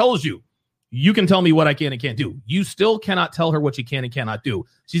woman tells you, you can tell me what I can and can't do, you still cannot tell her what she can and cannot do.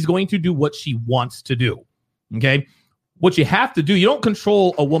 She's going to do what she wants to do. Okay. What you have to do, you don't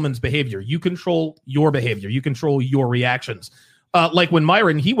control a woman's behavior. You control your behavior. You control your reactions. Like when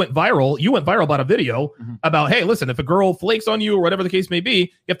Myron, you went viral about a video about, hey, listen, if a girl flakes on you or whatever the case may be, you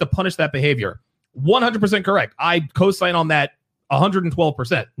have to punish that behavior. 100% correct. I co-sign on that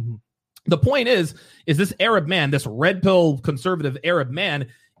 112%. The point is this Arab man, this red pill conservative Arab man,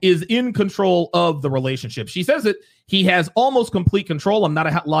 is in control of the relationship. She says it. He has almost complete control. I'm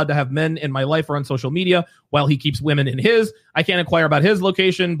not allowed to have men in my life or on social media while he keeps women in his. I can't inquire about his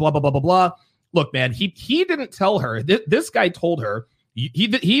location, blah, blah, blah, blah, blah. Look, man, he didn't tell her. This guy told her, he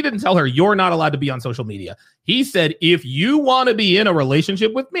didn't tell her you're not allowed to be on social media. He said, if you want to be in a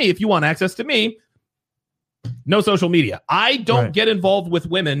relationship with me, if you want access to me, no social media. I don't get involved with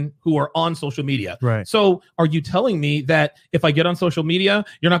women who are on social media. Right. So are you telling me that if I get on social media,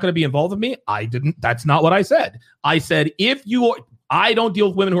 you're not going to be involved with me? I didn't. That's not what I said. I said, I don't deal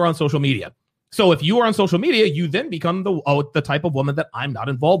with women who are on social media. So if you are on social media, you then become the type of woman that I'm not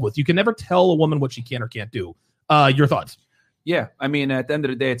involved with. You can never tell a woman what she can or can't do. Your thoughts? Yeah, I mean, at the end of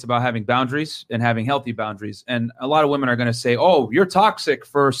the day, it's about having boundaries and having healthy boundaries. And a lot of women are going to say, oh, you're toxic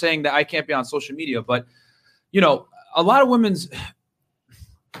for saying that I can't be on social media. But you know, a lot of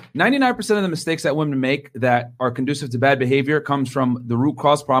 99% of the mistakes that women make that are conducive to bad behavior comes from the root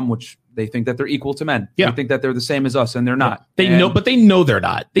cause problem, which they think that they're equal to men. Yeah. They think that they're the same as us, and they're not. They know they're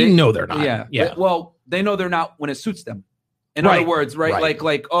not. They know they're not. Yeah. Well, they know they're not when it suits them. In other words,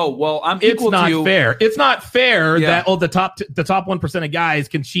 like, oh, well, I'm equal to you. Fair. It's not fair that the top 1% of guys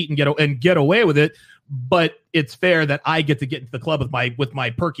can cheat and get away with it, but it's fair that I get to get into the club with my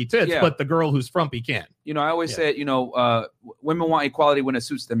perky tits, but the girl who's frumpy can't. You know, I always say, women want equality when it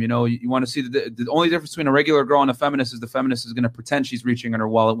suits them. You know, you want to see the only difference between a regular girl and a feminist is the feminist is going to pretend she's reaching in her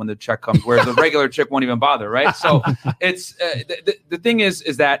wallet when the check comes, whereas a regular chick won't even bother, right? So it's the thing is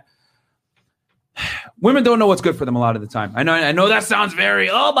that women don't know what's good for them a lot of the time. I know that sounds very,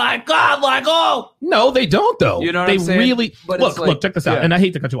 oh my God, like, oh. No, they don't, though. You know what they I'm saying? Really but look, check this out. And I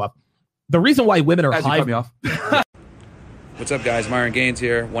hate to cut you off. The reason why women are high. What's up, guys? Myron Gaines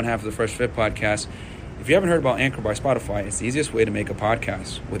here, one half of the Fresh Fit podcast. If you haven't heard about Anchor by Spotify, it's the easiest way to make a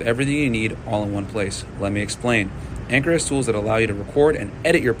podcast with everything you need all in one place. Let me explain. Anchor has tools that allow you to record and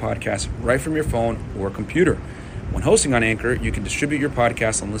edit your podcast right from your phone or computer. When hosting on Anchor, you can distribute your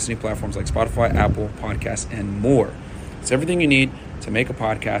podcast on listening platforms like Spotify, Apple Podcasts, and more. It's everything you need to make a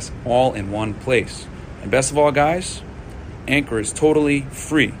podcast all in one place. And best of all, guys, Anchor is totally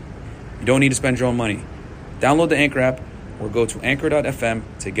free. You don't need to spend your own money. Download the Anchor app or go to anchor.fm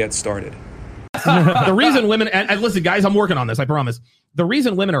to get started. The reason women, and listen, guys, I'm working on this, I promise. The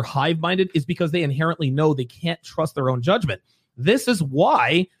reason women are hive-minded is because they inherently know they can't trust their own judgment. This is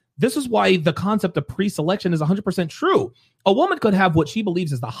why the concept of pre-selection is 100% true. A woman could have what she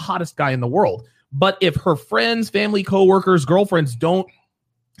believes is the hottest guy in the world, but if her friends, family, coworkers, girlfriends don't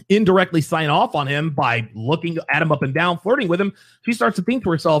indirectly sign off on him by looking at him up and down, flirting with him, she starts to think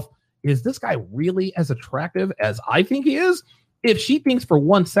to herself, is this guy really as attractive as I think he is? If she thinks for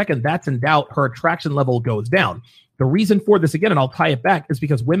 1 second that's in doubt, her attraction level goes down. The reason for this, again, and I'll tie it back, is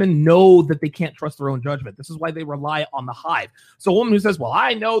because women know that they can't trust their own judgment. This is why they rely on the hive. So a woman who says, well,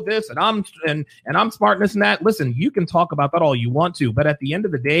 I know this and I'm smart and this and that. Listen, you can talk about that all you want to, but at the end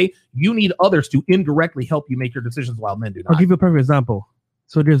of the day, you need others to indirectly help you make your decisions while men do not. I'll give you a perfect example.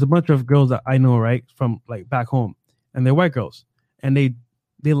 So there's a bunch of girls that I know, right, from like back home, and they're white girls, and they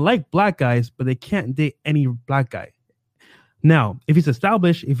like black guys, but they can't date any black guy. Now, if he's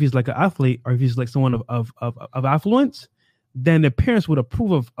established, if he's like an athlete, or if he's like someone of affluence, then the parents would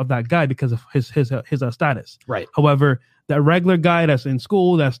approve of that guy because of his status. Right. However, that regular guy that's in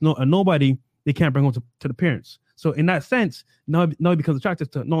school, that's a nobody, they can't bring him to the parents. So in that sense, now he becomes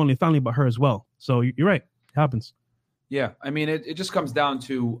attracted to not only family but her as well. So you're right, it happens. Yeah, I mean, it just comes down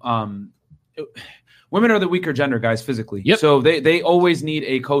to women are the weaker gender, guys, physically. Yep. So they always need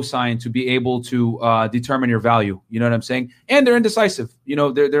a cosign to be able to determine your value. You know what I'm saying? And they're indecisive. You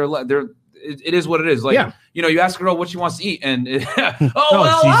know, it is what it is. Like, you know, you ask a girl what she wants to eat, and I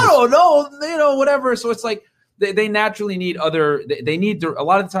don't know, you know, whatever. So it's like they naturally need they need a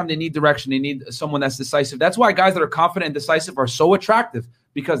lot of the time they need direction. They need someone that's decisive. That's why guys that are confident and decisive are so attractive,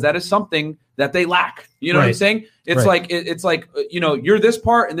 because that is something that they lack. You know what I'm saying? It's like it's like you know, you're this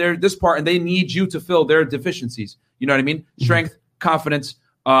part and they're this part, and they need you to fill their deficiencies. You know what I mean? Strength, confidence,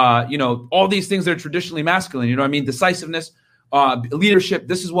 you know, all these things that are traditionally masculine. You know what I mean? Decisiveness, leadership.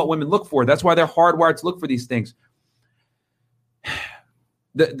 This is what women look for. That's why they're hardwired to look for these things.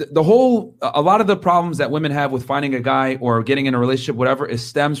 The whole, a lot of the problems that women have with finding a guy or getting in a relationship, whatever, it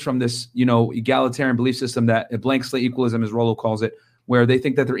stems from this, you know, egalitarian belief system that a blank slate equalism, as Rollo calls it, where they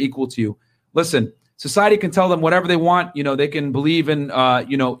think that they're equal to you. Listen, society can tell them whatever they want. You know, they can believe in,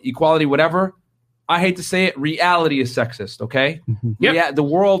 you know, equality, whatever. I hate to say it. Reality is sexist. Okay. Yeah. The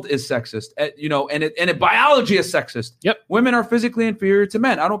world is sexist, you know, and biology is sexist. Yep. Women are physically inferior to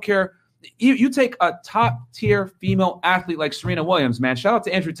men. I don't care. You take a top tier female athlete like Serena Williams, man. Shout out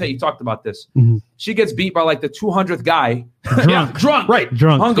to Andrew Tate. He talked about this. She gets beat by like the 200th guy. Drunk. Right.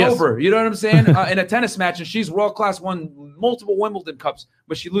 Hungover. Yes. You know what I'm saying? In a tennis match, and she's world class, won multiple Wimbledon cups,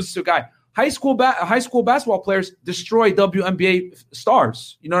 but she loses to a guy. High school basketball players destroy WNBA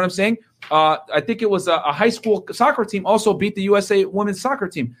stars. You know what I'm saying? I think it was a high school soccer team also beat the USA women's soccer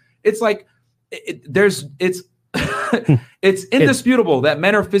team. It's like it's indisputable that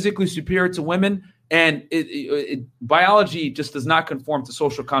men are physically superior to women, and biology just does not conform to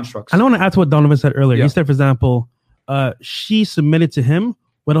social constructs. I want to add to what Donovan said earlier. Yeah. He said, for example, she submitted to him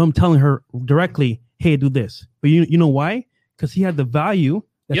without him telling her directly, hey, do this. But you know why? Because he had the value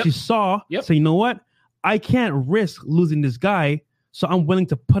that she saw. So you know what? I can't risk losing this guy, so I'm willing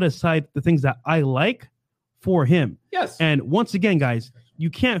to put aside the things that I like for him. Yes. And once again, guys, you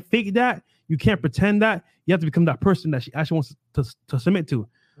can't fake that. You can't pretend that. You have to become that person that she actually wants to submit to.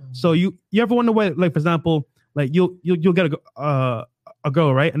 So you ever wonder why, like, for example, like you'll get a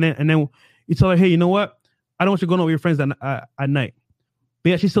girl, right? And then you tell her, hey, you know what? I don't want you going out with your friends at night. But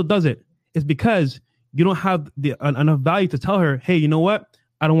yeah, she still does it. It's because you don't have enough value to tell her, hey, you know what?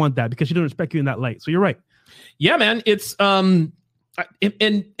 I don't want that, because she doesn't respect you in that light. So you're right. Yeah, man. It's and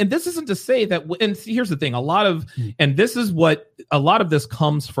this isn't to say that. And here's the thing: and this is what a lot of this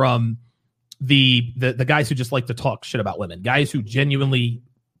comes from. The guys who just like to talk shit about women, guys who genuinely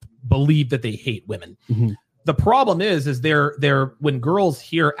believe that they hate women. The problem is they're when girls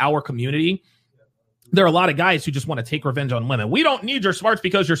hear our community, there are a lot of guys who just want to take revenge on women. We don't need your smarts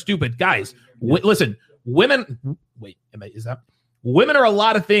because you're stupid. Guys, listen, women are a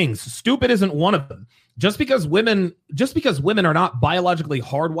lot of things. Stupid isn't one of them. Just because women are not biologically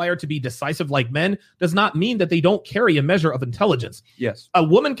hardwired to be decisive like men does not mean that they don't carry a measure of intelligence. Yes. A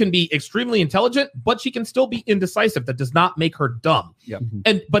woman can be extremely intelligent, but she can still be indecisive. That does not make her dumb. Yep.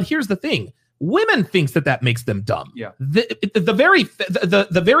 But here's the thing. Women thinks that makes them dumb. Yeah.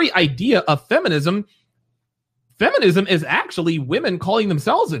 The very idea of feminism is actually women calling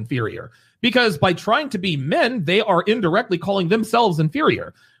themselves inferior, because by trying to be men, they are indirectly calling themselves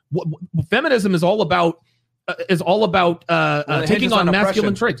inferior. Feminism is all about taking on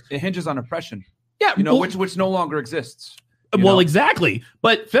masculine traits. It hinges on oppression. Yeah, you know, which no longer exists. Well, exactly.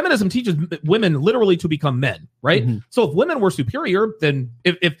 But feminism teaches women literally to become men, right? So if women were superior, then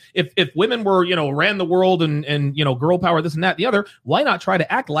if women were, you know, ran the world and you know, girl power, this and that, the other, why not try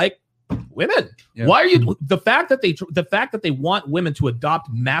to act like women? Yeah. Why are you the fact that they want women to adopt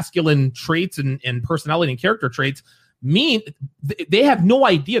masculine traits and personality and character traits mean they have no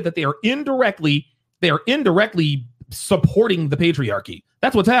idea that they are indirectly supporting the patriarchy.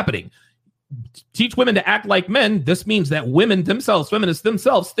 That's what's happening. Teach women to act like men. This means that feminists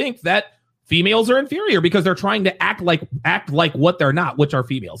themselves think that females are inferior because they're trying to act like what they're not, which are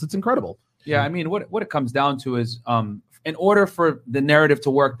females. It's incredible. Yeah, I mean, what it comes down to is, in order for the narrative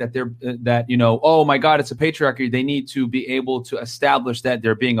to work, that oh my God, it's a patriarchy. They need to be able to establish that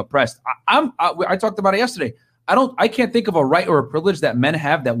they're being oppressed. I talked about it yesterday. I can't think of a right or a privilege that men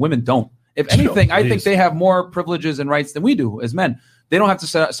have that women don't. If anything, I think they have more privileges and rights than we do as men. They don't have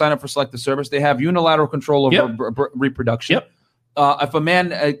to sign up for selective service. They have unilateral control over reproduction. Yep. If a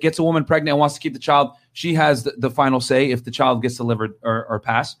man gets a woman pregnant and wants to keep the child, she has the final say if the child gets delivered or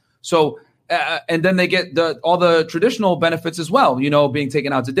passed. So, and then they get all the traditional benefits as well, being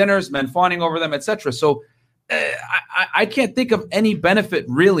taken out to dinners, men fawning over them, etc. So I can't think of any benefit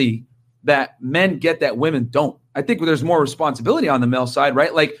really that men get that women don't. I think there's more responsibility on the male side,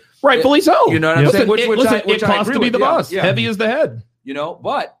 right? Like, rightfully so. You know what I'm saying? It costs to be the boss. Yeah. Heavy is the head.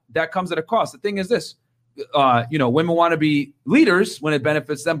 But that comes at a cost. The thing is this, women want to be leaders when it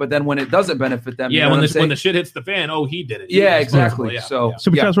benefits them, but then when it doesn't benefit them, when the shit hits the fan, he did it. Exactly. So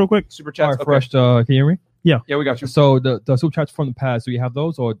super chats real quick. Super chats. Right, Fresh, can you hear me? Yeah, we got you. So the super chats from the past, do you have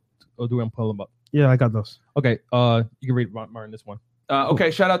those or do we pull them up? Yeah, I got those. Okay, you can read Martin this one.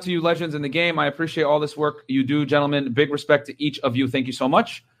 Okay, shout out to you, legends in the game. I appreciate all this work you do, gentlemen. Big respect to each of you. Thank you so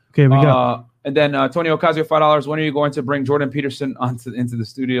much. Okay, we got. And then Tony Ocasio, $5. When are you going to bring Jordan Peterson into the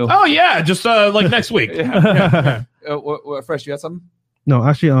studio? Oh yeah, just like next week. Fresh, you got something? No,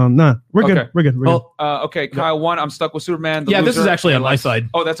 actually, nah. We're good. We're good. Okay, Kyle 1. I'm stuck with Superman. Yeah, this is actually on my side.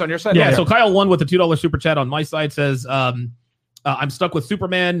 Oh, that's on your side. Yeah. So Kyle 1 with the $2 super chat on my side says, "I'm stuck with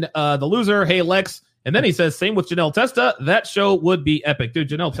Superman, the loser. Hey Lex." And then he says, same with Janelle Testa. That show would be epic. Dude,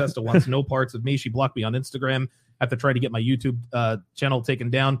 Janelle Testa wants no parts of me. She blocked me on Instagram after trying to get my YouTube channel taken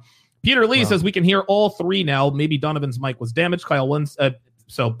down. Peter Lee says, we can hear all three now. Maybe Donovan's mic was damaged. Kyle wins.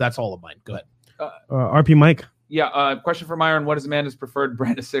 So that's all of mine. Go ahead. RP Mike. Yeah, question for Myron. What is Amanda's preferred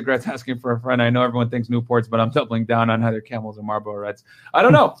brand of cigarettes? Asking for a friend. I know everyone thinks Newports, but I'm doubling down on either Camels or Marlboro Reds. I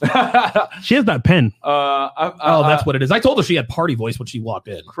don't know. She has that pen. That's what it is. I told her she had party voice when she walked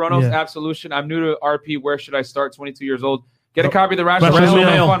in. Chronos Absolution. I'm new to RP. Where should I start? 22 years old. Get a copy of the Rational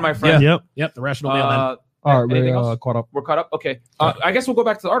Mail. Fun, my friend. Yep. The Rational Mail. Man. All right, we're caught up. We're caught up. Okay. I guess we'll go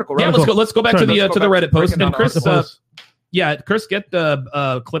back to the article. Right? Yeah, let's go back to the Reddit post. And Chris, Chris, get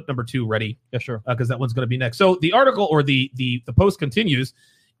the clip number 2 ready. Yeah, sure. Because that one's going to be next. So the article or the post continues.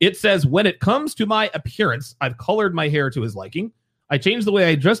 It says, when it comes to my appearance, I've colored my hair to his liking. I changed the way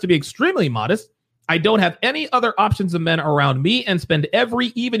I dress to be extremely modest. I don't have any other options of men around me and spend every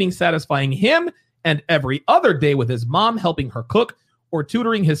evening satisfying him and every other day with his mom, helping her cook or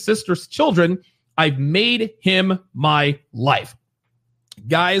tutoring his sister's children. I've made him my life.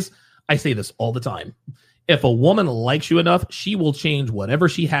 Guys, I say this all the time. If a woman likes you enough, she will change whatever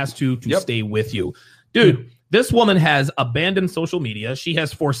she has to stay with you. Dude, this woman has abandoned social media. She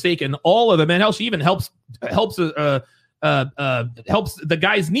has forsaken all of the men. Hell, she even helps the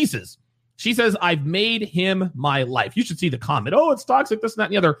guy's nieces. She says, I've made him my life. You should see the comment. Oh, it's toxic, this and that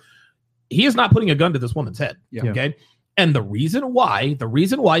and the other. He is not putting a gun to this woman's head. Okay. And the reason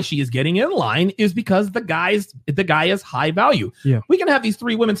why she is getting in line is because the guy is high value. Yeah. We can have these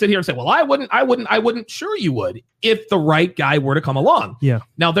 3 women sit here and say, well, I wouldn't. Sure you would if the right guy were to come along. Yeah.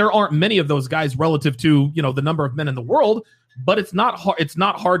 Now there aren't many of those guys relative to, the number of men in the world, but it's not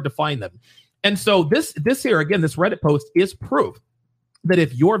hard to find them. And so this here, again, this Reddit post is proof that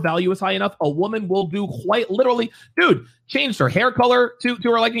if your value is high enough, a woman will do quite literally, dude, changed her hair color to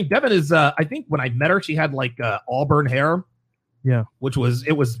her liking. Devin is, I think when I met her, she had like auburn hair. Yeah.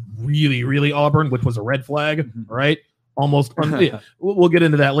 It was really, really auburn, which was a red flag, right? Almost. We'll get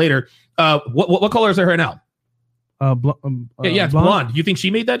into that later. What color is her hair now? It's blonde. You think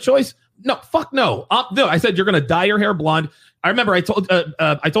she made that choice? No, fuck no. No, I said, you're going to dye your hair blonde. I remember I told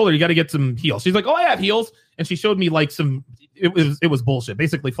her you got to get some heels. She's like, oh, I have heels. And she showed me like some, it was bullshit.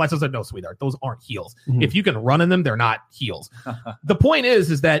 Basically, Flex said, no, sweetheart, those aren't heels. Mm-hmm. If you can run in them, they're not heels. The point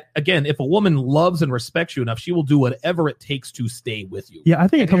is that, again, if a woman loves and respects you enough, she will do whatever it takes to stay with you. Yeah, I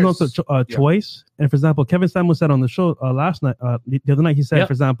think it comes down to choice. And for example, Kevin Samuel said on the show last night, the other night, he said,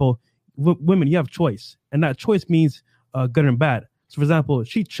 for example, women, you have choice. And that choice means good and bad. So for example,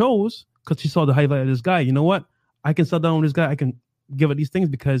 she chose because she saw the high value of this guy. You know what? I can settle down with this guy. I can give it these things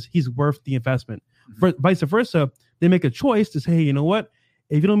because he's worth the investment. Vice versa, they make a choice to say, hey, you know what?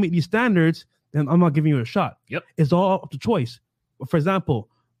 If you don't meet these standards, then I'm not giving you a shot. Yep. It's all up to choice. For example,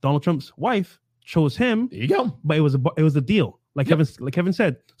 Donald Trump's wife chose him. There you go. But it was a deal, like Kevin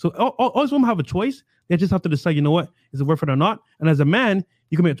said. So all these women have a choice. They just have to decide, you know what? Is it worth it or not? And as a man,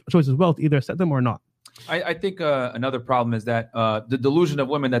 you can make a choice as well to either accept them or not. I think another problem is that the delusion of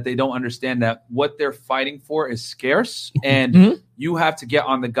women that they don't understand that what they're fighting for is scarce, and you have to get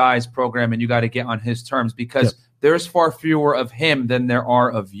on the guy's program and you got to get on his terms because there's far fewer of him than there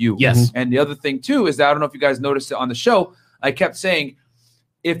are of you. Yes. And the other thing too is that I don't know if you guys noticed it on the show. I kept saying,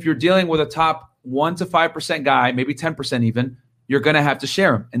 if you're dealing with a top 1 to 5% guy, maybe 10% even, you're going to have to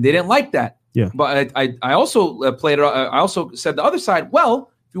share him. And they didn't like that. Yeah. But I also played it. I also said the other side,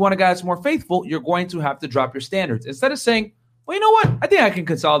 well, if you want a guy that's more faithful, you're going to have to drop your standards. Instead of saying, well, you know what? I think I can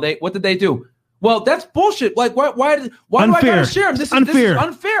consolidate. What did they do? Well, that's bullshit. Like, why do I gotta share him? This is unfair.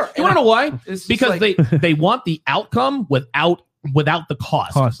 You want to know why? Because they want the outcome without the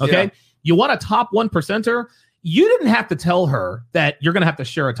cost. Okay. Yeah. You want a top 1%er. You didn't have to tell her that you're going to have to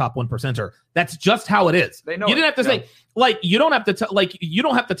share a top 1%er. That's just how it is. They know you didn't have to say, like, you don't have to tell, like, you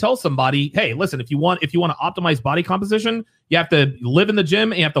don't have to tell somebody, hey, listen, if you want to optimize body composition, you have to live in the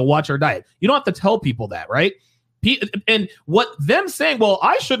gym and you have to watch our diet. You don't have to tell people that, right? And what them saying, well,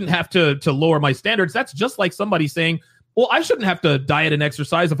 I shouldn't have to lower my standards. That's just like somebody saying, well, I shouldn't have to diet and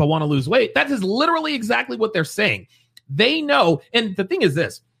exercise if I want to lose weight. That is literally exactly what they're saying. They know. And the thing is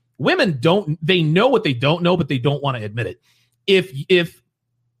this. Women they know what they don't know, but they don't want to admit it. If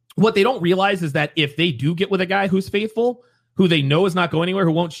what they don't realize is that if they do get with a guy who's faithful, who they know is not going anywhere,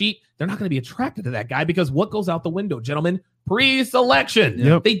 who won't cheat, they're not going to be attracted to that guy because what goes out the window, gentlemen? Pre-selection.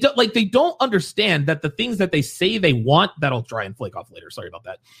 Yep. They don't understand that the things that they say they want, that'll try and flake off later. Sorry about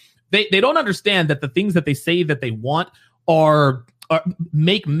that. They don't understand that the things that they say that they want are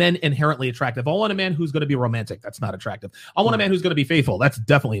make men inherently attractive. I want a man who's going to be romantic. That's not attractive. I want a man who's going to be faithful. That's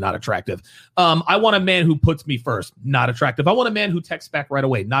definitely not attractive. I want a man who puts me first. Not attractive. I want a man who texts back right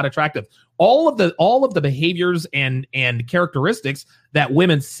away. Not attractive. All of the behaviors and characteristics that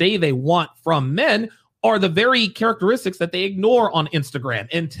women say they want from men are the very characteristics that they ignore on Instagram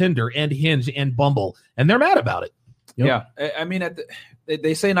and Tinder and Hinge and Bumble, and they're mad about it. Yep. Yeah, I mean,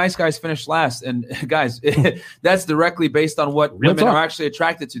 they say nice guys finish last, and guys, that's directly based on what women are actually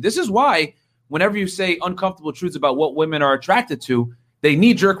attracted to. This is why whenever you say uncomfortable truths about what women are attracted to, they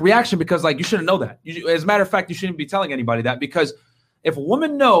knee-jerk reaction because, like, you shouldn't know that. As a matter of fact, you shouldn't be telling anybody that, because if a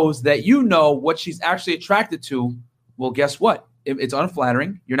woman knows that you know what she's actually attracted to, well, guess what? It's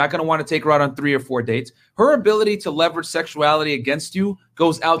unflattering. You're not going to want to take her out on 3 or 4 dates. Her ability to leverage sexuality against you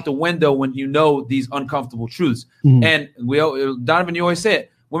goes out the window when you know these uncomfortable truths. Mm-hmm. And Donovan, you always say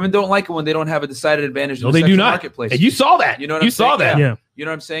it. Women don't like it when they don't have a decided advantage in the sexual marketplace. And you saw that. You know what I'm saying? Yeah. You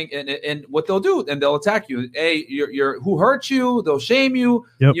know what I'm saying? And what they'll do, and they'll attack you. Hey, you're who hurt you? They'll shame you.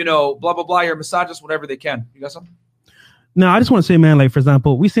 Yep. You know, blah blah blah. You're a misogynist, whatever they can. You got something? No, I just want to say, man. Like, for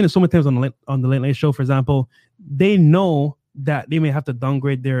example, we've seen it so many times on the late night show. For example, they know that they may have to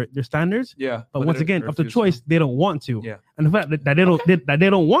downgrade their standards. Yeah. But once again, of the choice, they don't want to. Yeah. And the fact that they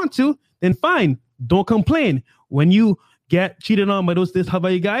don't want to, then fine. Don't complain. When you get cheated on by those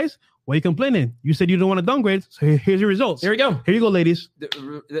Hawaii guys, why are you complaining? You said you don't want to downgrade. So here's your results. Here we go. Here you go, ladies.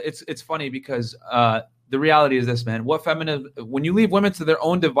 It's funny because the reality is this, man. When you leave women to their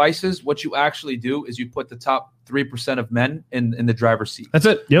own devices, what you actually do is you put the top 3% of men in the driver's seat. That's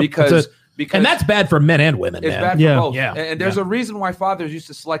it. Yep, because and that's bad for men and women. It's bad for both. Yeah. And there's a reason why fathers used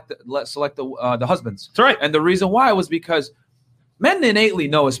to select the husbands. That's right. And the reason why was because men innately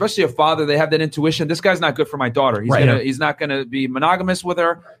know, especially a father, they have that intuition. This guy's not good for my daughter. He's not gonna be monogamous with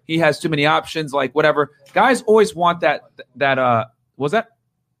her. He has too many options, like whatever. Guys always want that was that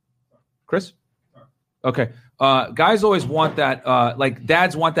Chris? Okay. Guys always want that. Like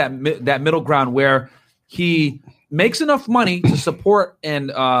dads want that middle ground where he makes enough money to support and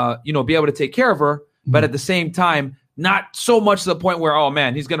be able to take care of her, but at the same time, not so much to the point where, oh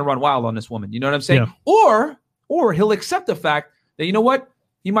man, he's gonna run wild on this woman. You know what I'm saying? Yeah. Or he'll accept the fact that, you know what,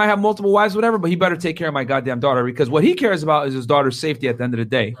 he might have multiple wives, whatever, but he better take care of my goddamn daughter, because what he cares about is his daughter's safety at the end of the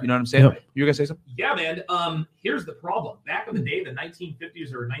day. You know what I'm saying? Yep. You gonna say something? Yeah, man. Here's the problem. Back in the day, the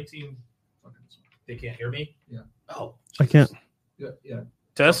 1950s or they can't hear me. Yeah. Oh, I can't. Yeah.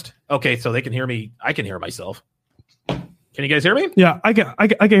 Test. Okay, so they can hear me. I can hear myself. Can you guys hear me? Yeah, I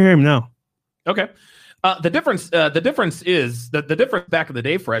can hear him now. Okay. The difference is the difference back in the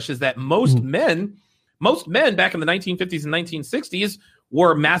day, Fresh, is that most men back in the 1950s and 1960s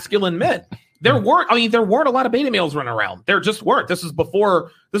were masculine men. There weren't a lot of beta males running around. There just weren't. This is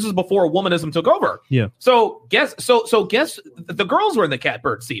before womanism took over. Yeah. So guess the girls were in the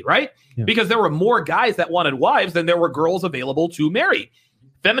catbird seat, right? Yeah. Because there were more guys that wanted wives than there were girls available to marry.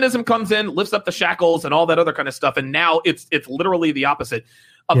 Feminism comes in, lifts up the shackles and all that other kind of stuff. And now it's literally the opposite.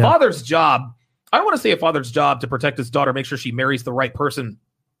 Father's job, I don't want to say a father's job to protect his daughter, make sure she marries the right person.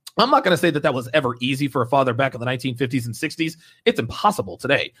 I'm not going to say that was ever easy for a father back in the 1950s and 60s. It's impossible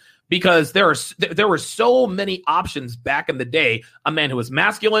today because there were so many options back in the day. A man who was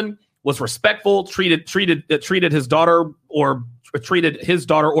masculine, was respectful, treated his daughter or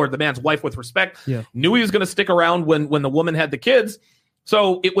the man's wife with respect. Yeah. Knew he was going to stick around when the woman had the kids.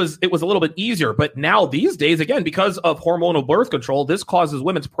 So it was a little bit easier. But now these days, again, because of hormonal birth control, this causes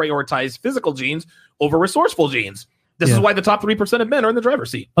women to prioritize physical genes over resourceful genes. This is why the top 3% of men are in the driver's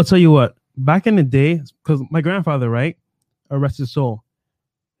seat. I'll tell you what, back in the day, because my grandfather, right, rest his soul,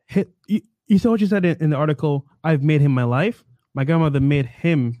 you saw what you said in the article, I've made him my life. My grandmother made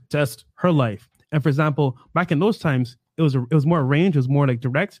him test her life. And for example, back in those times, it was more arranged, it was more like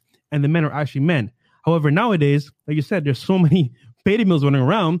direct, and the men are actually men. However, nowadays, like you said, there's so many beta males running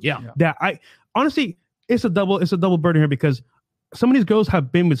around that I honestly, it's a double burden here, because some of these girls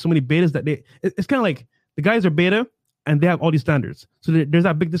have been with so many betas that it's kind of like the guys are beta and they have all these standards. So there's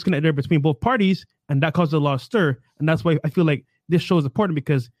that big disconnect there between both parties, and that causes a lot of stir. And that's why I feel like this show is important,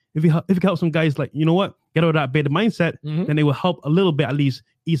 because if you can help some guys, like, you know what, get out of that beta mindset, then it will help a little bit, at least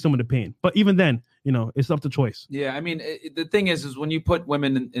ease some of the pain. But even then, it's up to choice. Yeah, I mean, the thing is when you put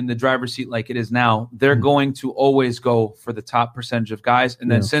women in the driver's seat like it is now, they're going to always go for the top percentage of guys. And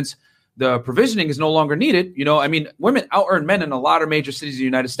then since the provisioning is no longer needed, I mean, women out-earn men in a lot of major cities in the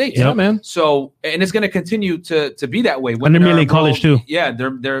United States. Yeah, man. So, and it's going to continue to be that way. Women, and they're mainly college too. Yeah,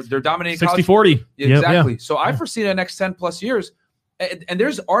 they're dominating 60-40. Exactly. So I foresee the next 10 plus years. And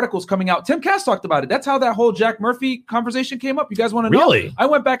there's articles coming out. Tim Cass talked about it. That's how that whole Jack Murphy conversation came up. You guys want to know? Really? I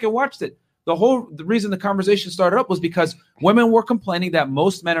went back and watched it. The reason the conversation started up was because women were complaining that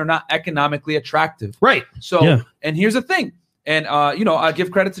most men are not economically attractive. Right. So, and here's the thing. And, I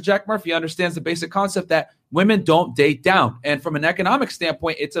give credit to Jack Murphy. He understands the basic concept that women don't date down. And from an economic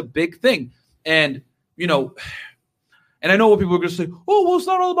standpoint, it's a big thing. And, and I know what people are going to say, oh, well, it's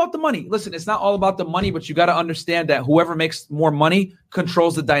not all about the money. Listen, it's not all about the money, but you got to understand that whoever makes more money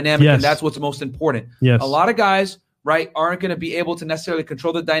controls the dynamic, and that's what's most important. Yes. A lot of guys, right, aren't going to be able to necessarily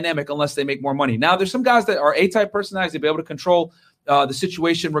control the dynamic unless they make more money. Now, there's some guys that are A-type personalities. They'll be able to control the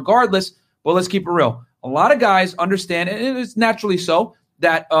situation regardless, but let's keep it real. A lot of guys understand, and it's naturally so,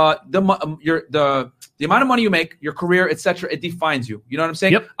 that the amount of money you make, your career, etc., it defines you. You know what I'm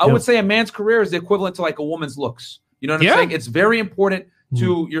saying? I would say a man's career is the equivalent to like a woman's looks. You know what I'm saying? It's very important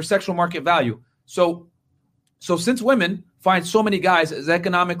to your sexual market value. So since women find so many guys as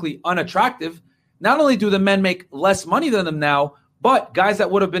economically unattractive, not only do the men make less money than them now, but guys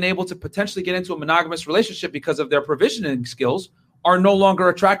that would have been able to potentially get into a monogamous relationship because of their provisioning skills are no longer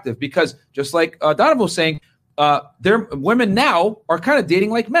attractive, because just like Donovan was saying, women now are kind of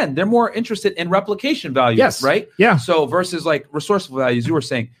dating like men. They're more interested in replication value, right? Yeah. So versus like resourceful values, you were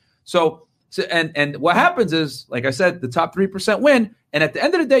saying. So what happens is, like I said, the top 3% win. And at the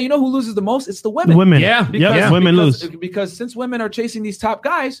end of the day, you know who loses the most? It's the women. The women. Women lose. Because since women are chasing these top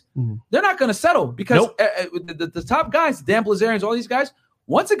guys, they're not going to settle, because the top guys, Dan Blazarians, all these guys,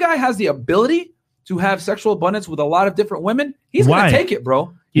 once a guy has the ability to have sexual abundance with a lot of different women, he's going to take it,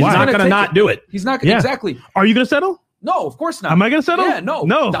 bro. He's not going to not do it. He's not exactly. Are you going to settle? No, of course not. Am I going to settle? Yeah, no.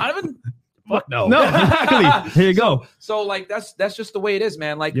 Donovan? Fuck no. No, exactly. Here you go. So like that's just the way it is,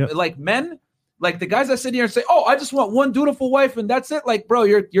 man. Like men, like the guys that sit here and say, "Oh, I just want one dutiful wife and that's it." Like, bro,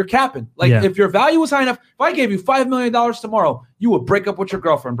 you're capping. Like, if your value was high enough, if I gave you $5 million tomorrow, you would break up with your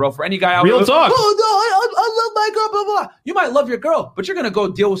girlfriend, bro. For any guy out there, real talk. Oh no, I love my girl. Blah blah. You might love your girl, but you're gonna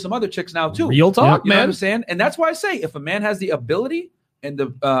go deal with some other chicks now too. Real talk, you know man. What I'm saying? And that's why I say, if a man has the ability and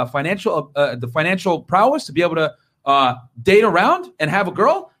the financial prowess to be able to date around and have a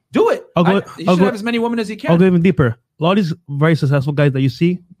girl, do it. He should have as many women as he can. I'll go even deeper. A lot of these very successful guys that you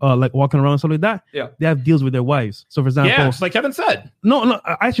see, like walking around and stuff like that, they have deals with their wives. So, for example, like Kevin said. No,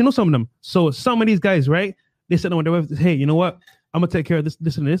 I actually know some of them. So, some of these guys, right? They sit down with their wife. Hey, you know what? I'm gonna take care of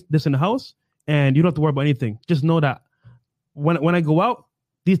this and this in the house, and you don't have to worry about anything. Just know that when I go out,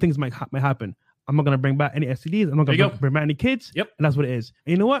 these things might happen. I'm not gonna bring back any STDs. I'm not gonna bring back any kids. Yep, and that's what it is.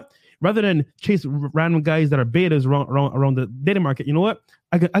 And you know what? Rather than chase random guys that are betas around the dating market, you know what?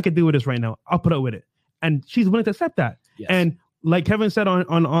 I could deal with this right now. I'll put up with it. And she's willing to accept that. Yes. And like Kevin said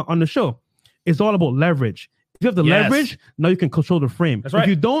on the show, it's all about leverage. If you have the leverage, now you can control the frame. That's right. If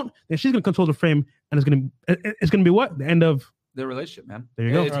you don't, then she's gonna control the frame, and it's gonna be what? The end of the relationship, man. There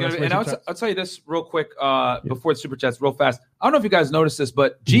you go. It's gonna be, and I'll tell you this real quick before the super chats, real fast. I don't know if you guys noticed this,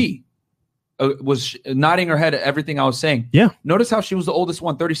 but G was nodding her head at everything I was saying. Yeah. Notice how she was the oldest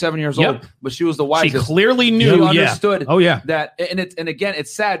one, 37 years old, but she was the wisest. She clearly knew. She understood. Oh yeah. That and again,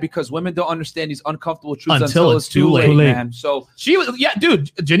 it's sad because women don't understand these uncomfortable truths until it's too late, man. So she was,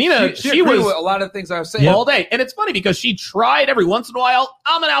 dude, Janina, she was with a lot of things I was saying all day, and it's funny because she tried every once in a while.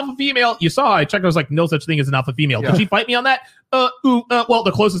 I'm an alpha female. You saw I checked. I was like, no such thing as an alpha female. Did she fight me on that? Well,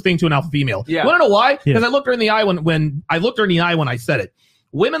 the closest thing to an alpha female. Yeah. You want to know why? Because I looked her in the eye when I looked her in the eye when I said it.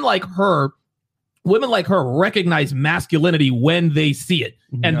 women like her recognize masculinity when they see it.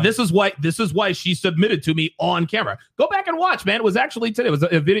 And this is why she submitted to me on camera. Go back and watch, man. It was actually today.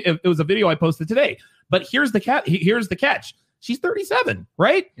 It was a video I posted today. But here's the catch. She's 37,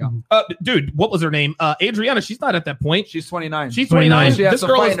 right? Yeah. Dude, what was her name? Adriana. She's not at that point. She's 29. She's 29. She has this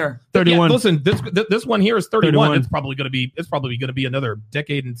girl is 31. Yeah, listen, this one here is 31. It's probably going to be another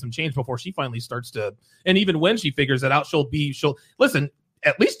decade and some change before she finally starts to. And even when she figures it out, she'll listen.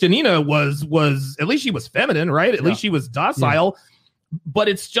 At least Janina was at least she was feminine, right? At least she was docile. Yeah. But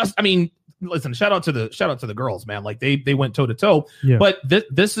it's just, I mean, listen, shout out to the girls, man. Like they went toe to toe. But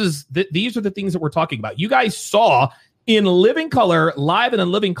these are the things that we're talking about. You guys saw in living color, live and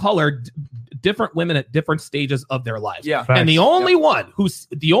in living color, different women at different stages of their lives. Yeah. And the only one who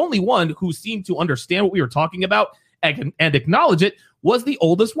seemed to understand what we were talking about and acknowledge it was the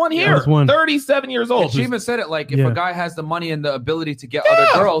oldest one here, 37 years old. And she even said it like, if a guy has the money and the ability to get other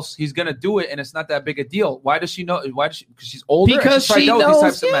girls, he's gonna do it, and it's not that big a deal. Why does she know? Because she's older. Because she knows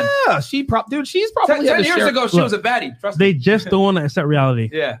these types of men. She's probably 10 years ago she was a baddie. Trust me. They just don't want to accept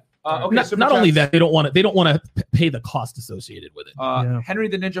reality. Yeah. Okay, not only that, they don't want to pay the cost associated with it. Henry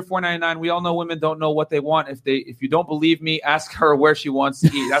the Ninja 499. We all know women don't know what they want. If you don't believe me, ask her where she wants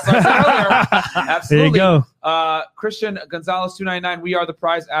to eat. That's what I said earlier. Absolutely. There you go. Christian Gonzalez 299. We are the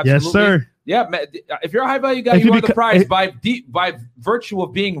prize. Absolutely. Yes, sir. Yeah, if you're a high value guy, you are the prize by virtue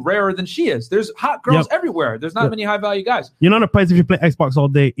of being rarer than she is. There's hot girls everywhere. There's not many high value guys. You're not a prize if you play Xbox all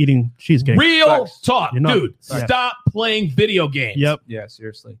day eating cheesecake. Real talk, dude. Stop playing video games. Yep. Yeah,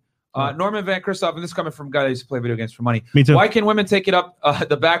 seriously. Norman Van Christoph, and this is coming from a guy that used to play video games for money. Me too. Why can women take it up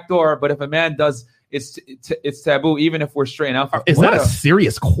the back door, but if a man does, it's taboo, even if we're straight out? Is that a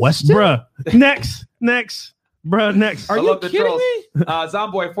serious question? Bruh. Next. Bruh, next. Are you kidding me?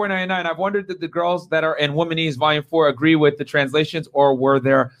 Zomboy 499. I've wondered did the girls that are in Womanese Volume 4 agree with the translations, or were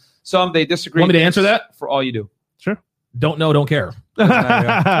there some they disagree? Want me to answer that? For all you do. Sure. Don't know, don't care.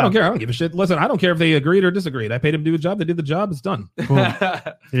 I don't care. I don't give a shit. Listen, I don't care if they agreed or disagreed. I paid them to do a job. They did the job. It's done. Cool.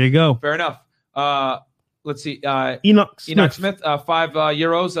 There you go. Fair enough. Let's see. Enoch Smith,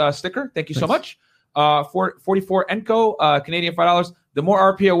 €5 sticker. Thank you so much. 44 Enco, Canadian $5. The more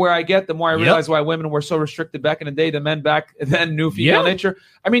RP aware I get, the more I realize why women were so restricted back in the day. The men back then knew female nature.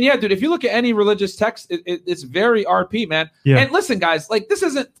 I mean, yeah, dude, if you look at any religious text, it's very RP, man. Yeah. And listen, guys, like this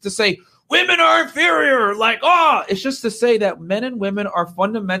isn't to say women are inferior. Like, it's just to say that men and women are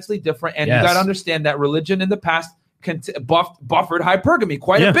fundamentally different. And you got to understand that religion in the past buffered hypergamy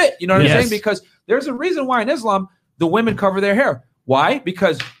quite a bit. You know what I'm saying? Because there's a reason why in Islam, the women cover their hair. Why?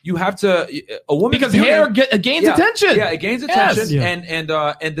 Because you have to hair gains attention. Yeah, it gains attention. Yes. And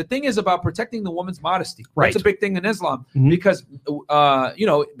the thing is about protecting the woman's modesty. Right. That's a big thing in Islam because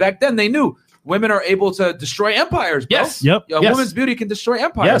back then they knew women are able to destroy empires. Bro. Yes. Yep. A woman's beauty can destroy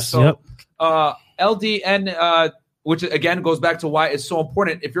empires. Yes. So LDN which again goes back to why it's so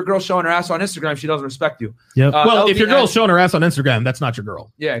important. If your girl's showing her ass on Instagram, she doesn't respect you. Yep. Well, if your girl's showing her ass on Instagram, that's not your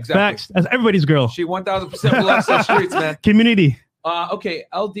girl. Yeah, exactly. Facts. That's everybody's girl. She 1,000% belongs to the streets, man. Community. Okay,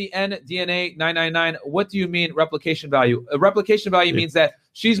 LDN DNA 999. What do you mean replication value? Replication value means that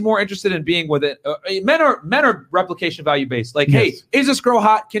she's more interested in being with it. Men are replication value based. Like, hey, is this girl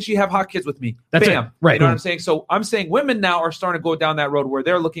hot? Can she have hot kids with me? That's Bam. It. Right. You know what I'm saying? So I'm saying women now are starting to go down that road where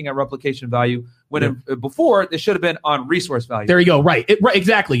they're looking at replication value when before they should have been on resource value. There you go. Right.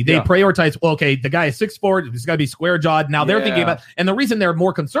 Exactly. They prioritize. Well, okay, the guy is 6'4". He's got to be square jawed. Now they're thinking about, and the reason they're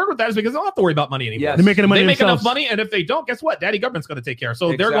more concerned with that is because they don't have to worry about money anymore. Yes. They're making money. They make enough money, and if they don't, guess what? Daddy government's going to take care.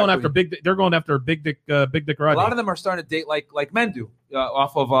 So they're going after big. They're going after big dick. Big dick. A lot of them are starting to date like men do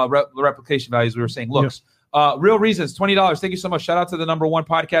off of the replication values. We were saying looks. Real reasons, $20. Thank you so much. Shout out to the #1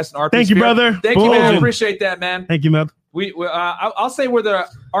 podcast in RP. Thank you, brother. Thank you, man. I appreciate that, man. Thank you, man. I'll say we're the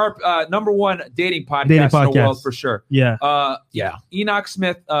 #1 dating podcast in the world for sure. Yeah. Enoch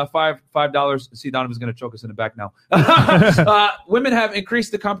Smith, $5. See, Donovan's going to choke us in the back now. Women have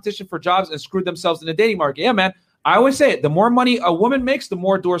increased the competition for jobs and screwed themselves in the dating market. Yeah, man. I always say it. The more money a woman makes, the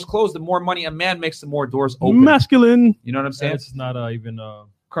more doors close. The more money a man makes, the more doors open. Masculine. You know what I'm saying? It's not even.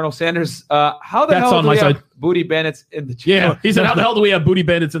 Colonel Sanders, how the hell do we have booty bandits in the chat? Yeah, he said, how the hell do we have booty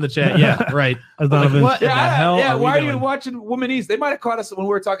bandits in the chat? Yeah, right. Donovan. What the hell? Yeah, why are you watching Womanese? They might have caught us when we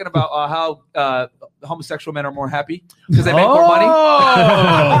were talking about how homosexual men are more happy because they make more money.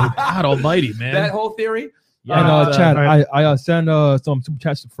 Oh, God almighty, man. That whole theory. Yeah, Chad, I sent some super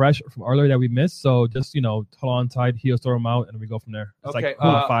chats to Fresh from earlier that we missed. So just hold on tight. He'll throw them out, and we go from there. It's okay,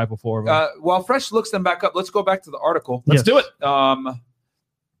 like 5 or 4. While Fresh looks them back up, let's go back to the article. Let's do it.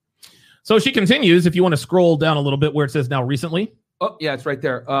 So she continues, if you want to scroll down a little bit where it says now recently. Oh, yeah, it's right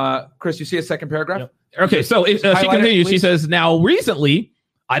there. Chris, you see a second paragraph? Yep. Okay, so she continues. Please. She says, now recently,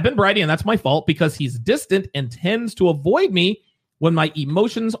 I've been bratty, and that's my fault because he's distant and tends to avoid me when my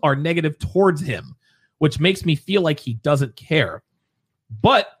emotions are negative towards him, which makes me feel like he doesn't care.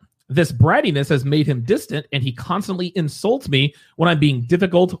 But this brattiness has made him distant, and he constantly insults me when I'm being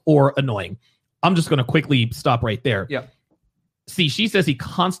difficult or annoying. I'm just going to quickly stop right there. Yeah. See, she says he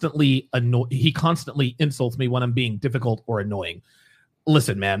constantly insults me when I'm being difficult or annoying.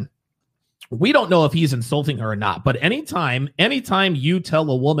 Listen, man, we don't know if he's insulting her or not, but anytime you tell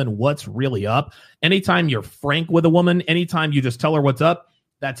a woman what's really up, anytime you're frank with a woman, anytime you just tell her what's up,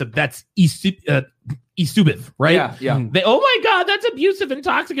 that's abusive, right? Yeah. Oh my God, that's abusive and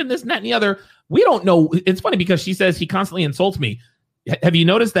toxic and this and that and the other. We don't know. It's funny because she says he constantly insults me. Have you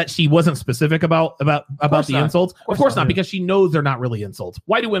noticed that she wasn't specific about the insults? Of course not, because she knows they're not really insults.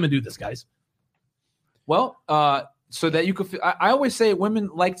 Why do women do this, guys? Well, so that you could. I always say women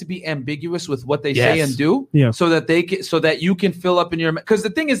like to be ambiguous with what they say and do, so that you can fill up in your. Because the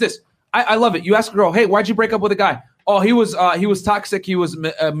thing is this, I love it. You ask a girl, "Hey, why'd you break up with a guy?" Oh, he was toxic. He was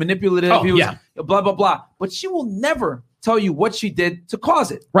manipulative. Oh, he was blah blah blah. But she will never tell you what she did to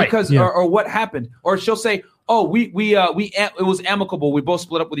cause it, right? Because or what happened, or she'll say, "Oh, it was amicable. We both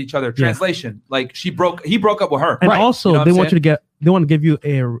split up with each other." Translation, like he broke up with her. And also, you know they want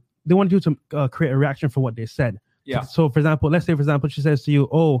you to create a reaction for what they said. Yeah. So, for example, let's say, she says to you,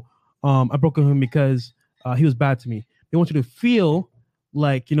 "Oh, I broke up with him because he was bad to me." They want you to feel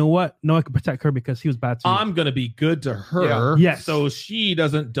like, you know what? No, I can protect her because he was bad to me. I'm gonna be good to her, so she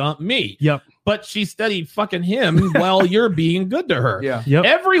doesn't dump me. Yep. But she studied fucking him while you're being good to her. Yeah. Yep.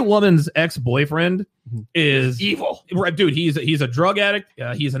 Every woman's ex-boyfriend is evil. Dude, he's a drug addict.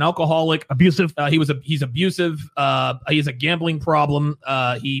 He's an alcoholic. Abusive. He's abusive. He has a gambling problem.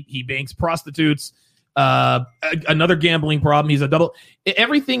 He banks prostitutes. Another gambling problem. He's a double.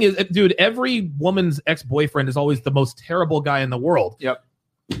 Everything is, dude. Every woman's ex-boyfriend is always the most terrible guy in the world. Yep.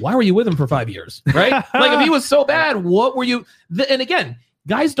 Why were you with him for 5 years? Right? Like, if he was so bad, what were you? And again,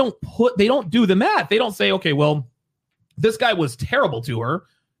 guys don't do the math. They don't say, okay, well, this guy was terrible to her,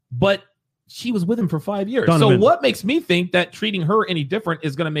 but she was with him for 5 years. Donovan. So what makes me think that treating her any different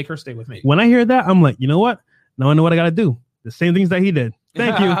is going to make her stay with me? When I hear that, I'm like, you know what? Now I know what I got to do. The same things that he did.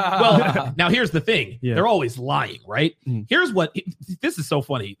 Thank you. Well, now here's the thing. Yeah. They're always lying, right? Here's what, this is so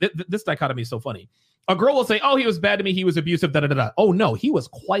funny. This dichotomy is so funny. A girl will say, oh, he was bad to me. He was abusive. Da-da-da-da. Oh, no, he was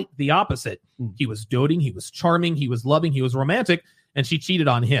quite the opposite. He was doting. He was charming. He was loving. He was romantic. And she cheated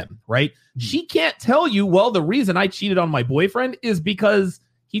on him, right? She can't tell you, well, the reason I cheated on my boyfriend is because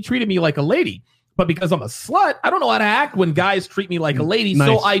he treated me like a lady. But because I'm a slut, I don't know how to act when guys treat me like a lady. Nice.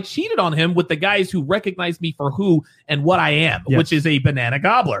 So I cheated on him with the guys who recognize me for who and what I am, which is a banana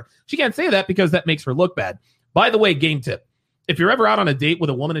gobbler. She can't say that because that makes her look bad. By the way, game tip. If you're ever out on a date with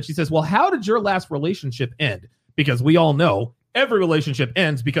a woman and she says, well, how did your last relationship end? Because we all know every relationship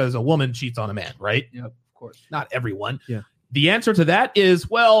ends because a woman cheats on a man, right? Yep, of course. Not everyone. Yeah. The answer to that is,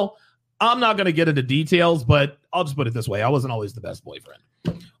 well, I'm not going to get into details, but I'll just put it this way. I wasn't always the best boyfriend.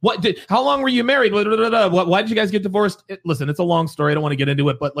 How long were you married? Why did you guys get divorced? Listen, it's a long story. I don't want to get into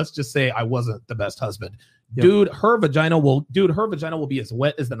it, but let's just say I wasn't the best husband. Yep. Dude, her vagina will be as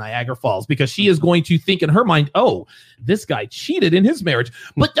wet as the Niagara Falls because she is going to think in her mind, oh, this guy cheated in his marriage.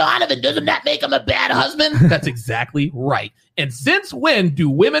 But Donovan, doesn't that make him a bad husband? That's exactly right. And since when do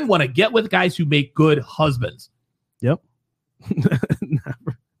women want to get with guys who make good husbands? Yep.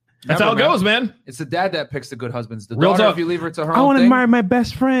 That's how it goes, man. It's the dad that picks the good husbands. The Real daughter, talk. if you leave her to her I own want to thing. marry my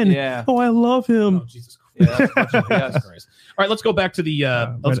best friend. Yeah. Oh, I love him. Oh, Jesus Christ. Yeah, that's a bunch of BS. All right, let's go back to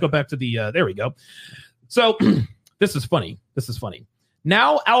the there we go. So this is funny.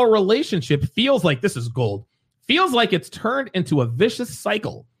 Now our relationship feels like this is gold. Feels like it's turned into a vicious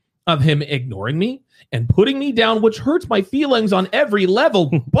cycle of him ignoring me and putting me down, which hurts my feelings on every level.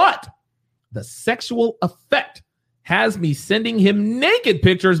 But the sexual effect has me sending him naked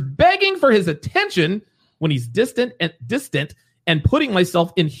pictures, begging for his attention when he's distant and putting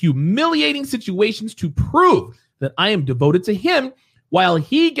myself in humiliating situations to prove that I am devoted to him while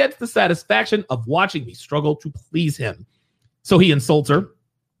he gets the satisfaction of watching me struggle to please him. So he insults her.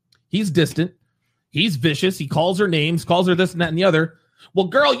 He's distant. He's vicious. He calls her names, calls her this and that and the other. Well,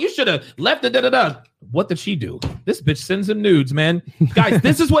 girl, you should have left the da-da-da. What did she do? This bitch sends him nudes, man. Guys,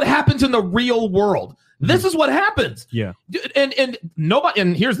 this is what happens in the real world. This is what happens. Yeah. And nobody,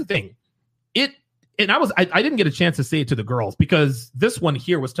 and here's the thing. I didn't get a chance to say it to the girls because this one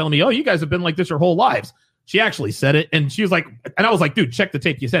here was telling me, oh, you guys have been like this your whole lives. She actually said it. And she was like, and I was like, dude, check the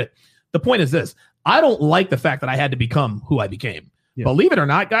tape. You said it. The point is this. I don't like the fact that I had to become who I became. Yeah. Believe it or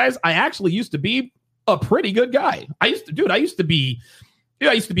not, guys, I actually used to be a pretty good guy. I used to be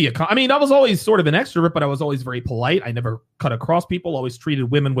I used to be I was always sort of an extrovert, but I was always very polite. I never cut across people, always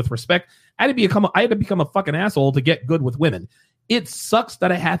treated women with respect. I had to become a fucking asshole to get good with women. It sucks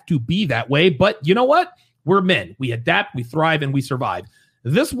that I have to be that way, but you know what? We're men. We adapt, we thrive, and we survive.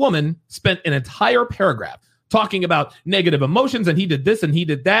 This woman spent an entire paragraph talking about negative emotions, and he did this and he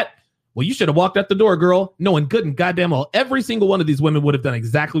did that. Well, you should have walked out the door, girl, knowing good and goddamn well every single one of these women would have done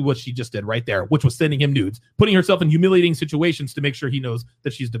exactly what she just did right there, which was sending him nudes, putting herself in humiliating situations to make sure he knows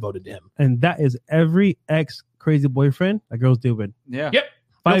that she's devoted to him. And that is every ex crazy boyfriend that girls deal with. Yeah. Yep.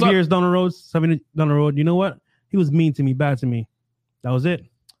 5 years down the road, 7 years down the road, you know what? He was mean to me, bad to me. That was it.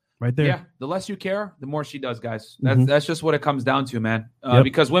 Right there. Yeah, the less you care, the more she does, guys. That's just what it comes down to, man.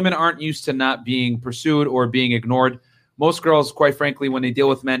 Because women aren't used to not being pursued or being ignored. Most girls, quite frankly, when they deal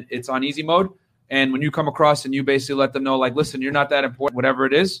with men, it's on easy mode. And when you come across and you basically let them know, like, listen, you're not that important, whatever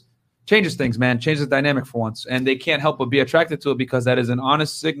it is, changes things, man. Changes the dynamic for once. And they can't help but be attracted to it because that is an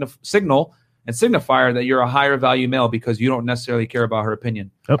honest signal and signifier that you're a higher value male because you don't necessarily care about her opinion.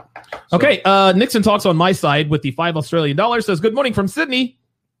 Yep. So, okay, Nixon talks on my side with the $5 Australian, says, good morning from Sydney.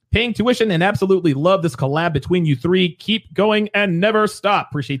 Paying tuition and absolutely love this collab between you three. Keep going and never stop.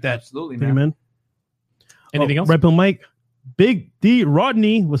 Appreciate that. Absolutely, man. Amen. Anything else? Red Pill Mike. Big D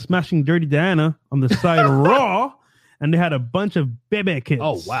Rodney was smashing Dirty Diana on the side of Raw, and they had a bunch of baby kids.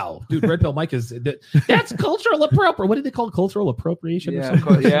 Oh, wow. Dude, Red Pill Mike that's cultural appropriation. What did they call it? Cultural appropriation or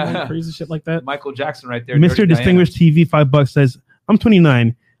something? Yeah. Crazy shit like that. Michael Jackson right there. Mr. Distinguished TV, $5 says, I'm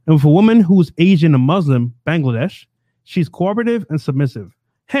 29, and with a woman who's Asian and Muslim, Bangladesh, she's cooperative and submissive.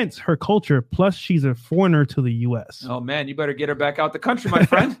 Hence her culture, plus she's a foreigner to the U.S. Oh, man, you better get her back out the country, my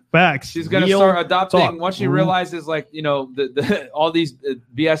friend. Facts. She's going to start adopting, once she realizes, like, you know, all these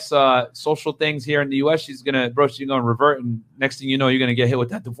BS social things here in the U.S., she's going to revert, and next thing you know, you're going to get hit with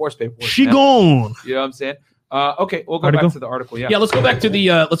that divorce paperwork. She gone. You know what I'm saying? Okay, we'll go back to the article. Yeah, let's go back to the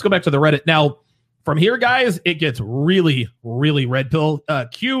Reddit. Now, from here, guys, it gets really, really red pill.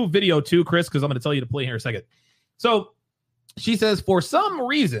 Cue video 2, Chris, because I'm going to tell you to play here in a second. So, she says, for some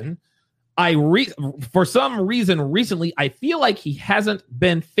reason recently, I feel like he hasn't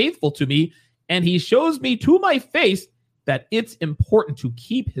been faithful to me, and he shows me to my face that it's important to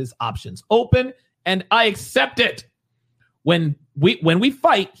keep his options open, and I accept it. When we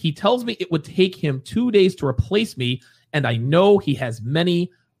fight, he tells me it would take him 2 days to replace me, and I know he has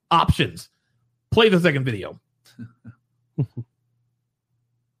many options. Play the second video. Okay.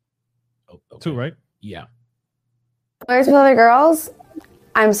 2, right? Yeah. Flirts with other girls?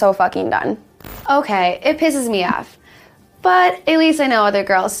 I'm so fucking done. Okay, it pisses me off. But at least I know other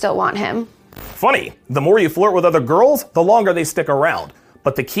girls still want him. Funny, the more you flirt with other girls, the longer they stick around.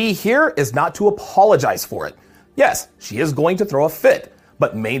 But the key here is not to apologize for it. Yes, she is going to throw a fit,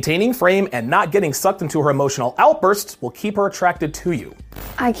 but maintaining frame and not getting sucked into her emotional outbursts will keep her attracted to you.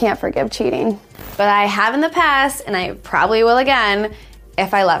 I can't forgive cheating. But I have in the past, and I probably will again,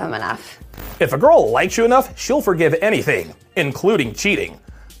 if I love him enough. If a girl likes you enough, she'll forgive anything, including cheating.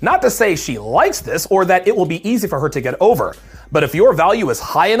 Not to say she likes this or that it will be easy for her to get over, but if your value is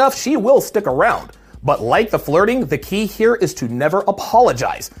high enough, she will stick around. But like the flirting, the key here is to never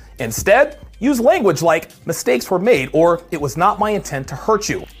apologize. Instead, use language like, mistakes were made, or it was not my intent to hurt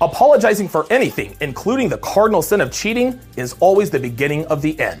you. Apologizing for anything, including the cardinal sin of cheating, is always the beginning of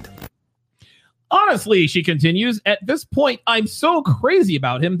the end. Honestly, she continues, at this point, I'm so crazy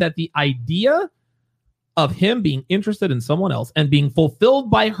about him that the idea of him being interested in someone else and being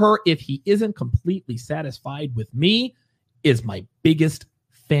fulfilled by her if he isn't completely satisfied with me is my biggest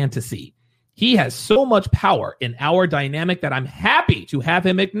fantasy. He has so much power in our dynamic that I'm happy to have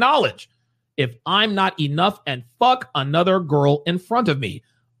him acknowledge if I'm not enough and fuck another girl in front of me.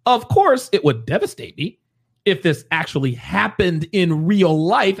 Of course, it would devastate me if this actually happened in real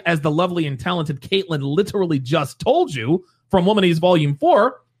life, as the lovely and talented Caitlin literally just told you from Womanies Volume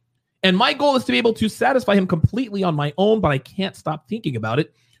 4. And my goal is to be able to satisfy him completely on my own, but I can't stop thinking about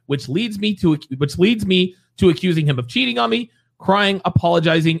it, which leads me to accusing him of cheating on me, crying,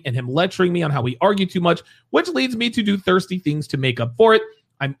 apologizing, and him lecturing me on how we argue too much, which leads me to do thirsty things to make up for it.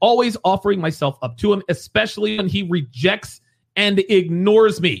 I'm always offering myself up to him, especially when he rejects and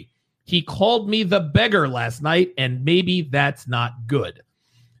ignores me. He called me the beggar last night, and maybe that's not good.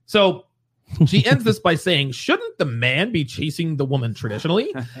 So she ends this by saying, shouldn't the man be chasing the woman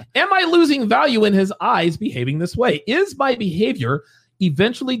traditionally? Am I losing value in his eyes behaving this way? Is my behavior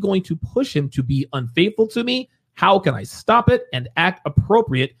eventually going to push him to be unfaithful to me? How can I stop it and act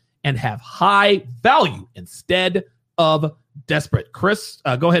appropriate and have high value instead of desperate? Chris,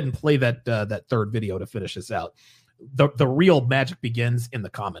 go ahead and play that third video to finish this out. The real magic begins in the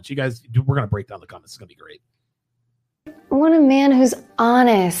comments. You guys, we're going to break down the comments. It's going to be great. I want a man who's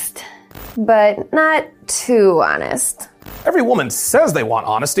honest, but not too honest. Every woman says they want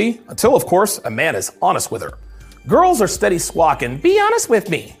honesty, until, of course, a man is honest with her. Girls are steady squawking, be honest with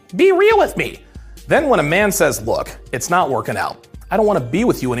me, be real with me. Then when a man says, look, it's not working out, I don't want to be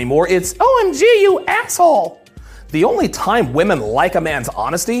with you anymore, it's OMG, you asshole. The only time women like a man's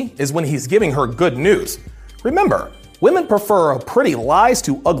honesty is when he's giving her good news. Remember, women prefer pretty lies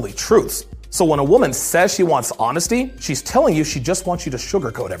to ugly truths. So when a woman says she wants honesty, she's telling you she just wants you to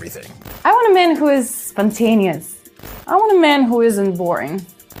sugarcoat everything. I want a man who is spontaneous. I want a man who isn't boring.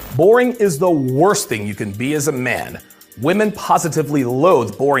 Boring is the worst thing you can be as a man. Women positively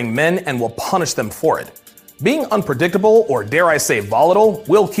loathe boring men and will punish them for it. Being unpredictable, or dare I say volatile,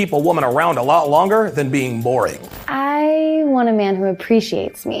 will keep a woman around a lot longer than being boring. I want a man who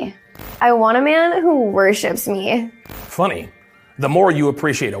appreciates me. I want a man who worships me. Funny. The more you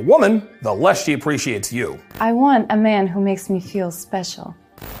appreciate a woman, the less she appreciates you. I want a man who makes me feel special.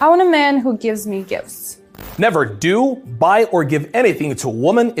 I want a man who gives me gifts. Never do, buy, or give anything to a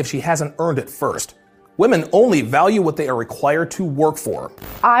woman if she hasn't earned it first. Women only value what they are required to work for.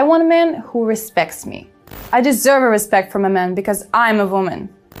 I want a man who respects me. I deserve a respect from a man because I'm a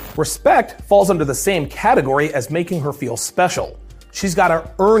woman. Respect falls under the same category as making her feel special. She's got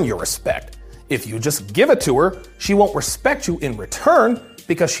to earn your respect. If you just give it to her, she won't respect you in return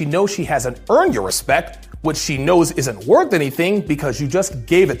because she knows she hasn't earned your respect, which she knows isn't worth anything because you just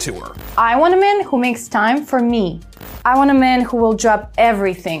gave it to her. I want a man who makes time for me. I want a man who will drop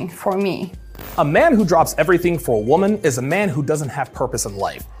everything for me. A man who drops everything for a woman is a man who doesn't have purpose in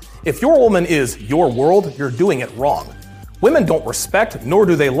life. If your woman is your world, you're doing it wrong. Women don't respect nor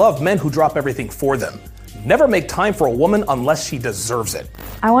do they love men who drop everything for them. Never make time for a woman unless she deserves it.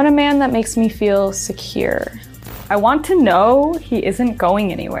 I want a man that makes me feel secure. I want to know he isn't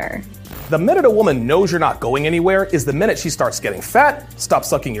going anywhere. The minute a woman knows you're not going anywhere is the minute she starts getting fat, stops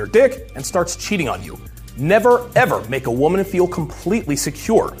sucking your dick, and starts cheating on you. Never, ever make a woman feel completely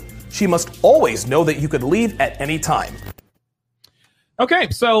secure. She must always know that you could leave at any time.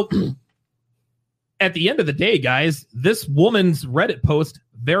 Okay, so at the end of the day, guys, this woman's Reddit post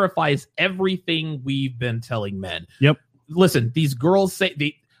verifies everything we've been telling men. Yep. Listen, these girls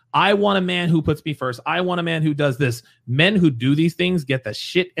say, I want a man who puts me first. I want a man who does this. Men who do these things get the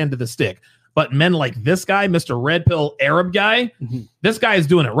shit end of the stick. But men like this guy, Mr. Red Pill Arab guy, this guy is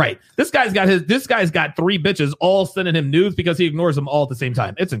doing it right. This guy's got 3 bitches all sending him nudes because he ignores them all at the same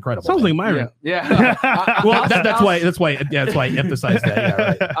time. It's incredible. Sounds like Myron. Yeah. Well, that's why I emphasize that.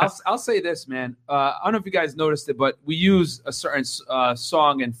 Yeah, right. I'll say this, man. I don't know if you guys noticed it, but we use a certain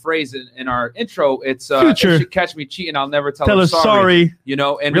song and phrase in our intro. It's if you catch me cheating, I'll never tell her sorry. You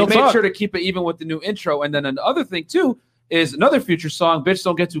know, and Real we made talk. sure to keep it even with the new intro. And then another thing too is another future song, Bitch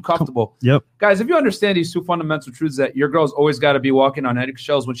Don't Get Too Comfortable. Yep. Guys, if you understand these two fundamental truths that your girl's always got to be walking on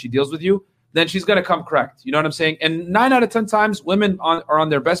eggshells when she deals with you, then she's going to come correct. You know what I'm saying? And 9 out of 10 times, women are on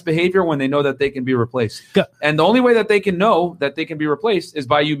their best behavior when they know that they can be replaced. Yeah. And the only way that they can know that they can be replaced is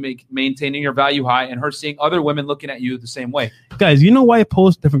by you maintaining your value high and her seeing other women looking at you the same way. Guys, you know why I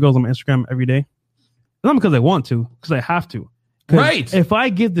post different girls on my Instagram every day? Not because I want to, because I have to. Right. If I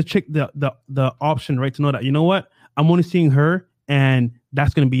give the chick the option, right, to know that, you know what, I'm only seeing her and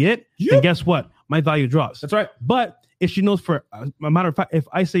that's going to be it, then guess what? My value drops. That's right. But if she knows, for a matter of fact, if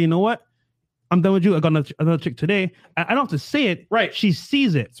I say, you know what, I'm done with you, I got another chick today, I don't have to say it. Right. She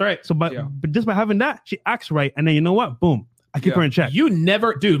sees it. That's right. So, but just by having that, she acts right. And then, you know what? Boom. I keep her in check. You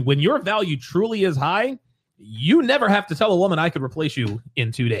never, dude, when your value truly is high, you never have to tell a woman I could replace you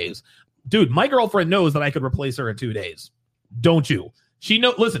in 2 days. Dude, my girlfriend knows that I could replace her in 2 days. Don't you? She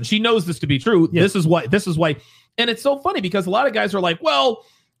knows this to be true. Yeah. This is why. And it's so funny because a lot of guys are like, well,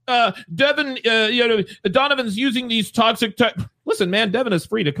 Devin, Donovan's using these toxic. Listen, man, Devin is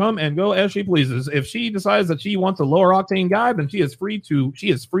free to come and go as she pleases. If she decides that she wants a lower octane guy, then she is free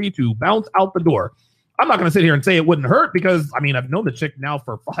to bounce out the door. I'm not going to sit here and say it wouldn't hurt because, I mean, I've known the chick now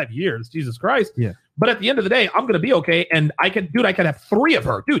for 5 years. Jesus Christ. Yeah. But at the end of the day, I'm going to be okay. And I could have 3 of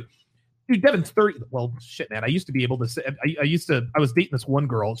her. Dude, Devin's 30. Well, shit, man. I used to be able to say, I was dating this one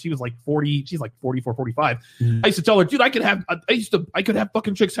girl. She was like 40. She's like 44, 45. I used to tell her, dude, I could have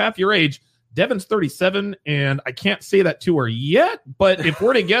fucking chicks half your age. Devin's 37, and I can't say that to her yet. But if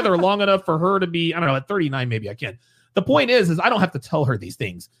we're together long enough for her to be, I don't know, at 39, maybe I can. The point is I don't have to tell her these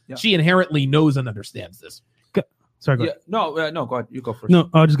things. Yeah. She inherently knows and understands this. Sorry, go ahead. No, go ahead. You go first. No,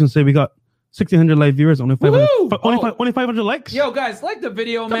 I was just going to say we got 1,600 live viewers, only 500, only 500 likes. Yo, guys, like the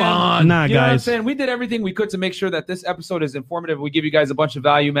video, man. Come on. Nah, you know guys. what I'm saying? We did everything we could to make sure that this episode is informative. We give you guys a bunch of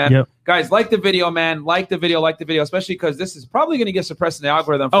value, man. Yep. Guys, like the video, man. Like the video, especially because this is probably going to get suppressed in the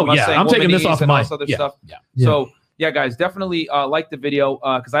algorithm. From us saying I'm taking this off and my all this other stuff. Yeah. So, yeah, guys, definitely like the video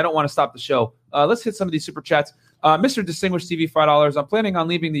because I don't want to stop the show. Let's hit some of these super chats. Mr. Distinguished TV, $5. I'm planning on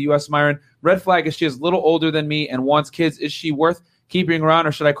leaving the U.S. Myron. Red flag is she is a little older than me and wants kids. Is she worth keeping around,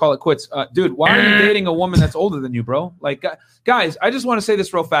 or should I call it quits? Dude, why are you dating a woman that's older than you, bro? Like, guys, I just want to say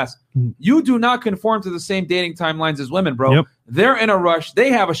this real fast. You do not conform to the same dating timelines as women, bro. Yep. They're in a rush.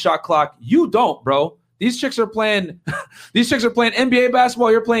 They have a shot clock. You don't, bro. These chicks are playing NBA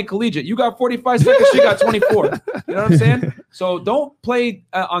basketball. You're playing collegiate. You got 45 seconds. She got 24. You know what I'm saying? So don't play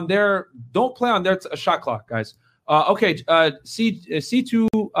on their shot clock, guys. Okay.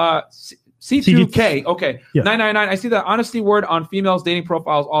 C2K. Okay. Yeah. 999. I see that honesty word on females dating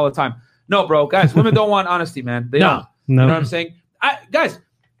profiles all the time. No, bro, guys, women don't want honesty, man. They don't. You know what I'm saying? Guys,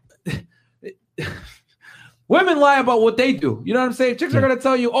 women lie about what they do. You know what I'm saying? Chicks are going to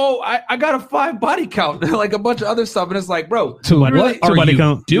tell you, oh, I got a 5 body count, like a bunch of other stuff. And it's like, bro, what are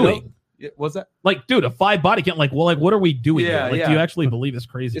you doing? You know? What's that? Like, dude, a 5 body count. Like, well, like, what are we doing here? Like, do you actually believe it's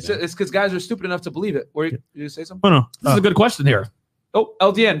crazy? It's because guys are stupid enough to believe it. Were you say something? Oh, no. This is a good question here. Oh,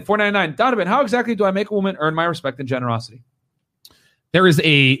 LDN 499. Donovan, how exactly do I make a woman earn my respect and generosity? There is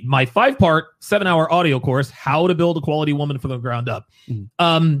my 5-part, 7-hour audio course, How to Build a Quality Woman from the Ground Up.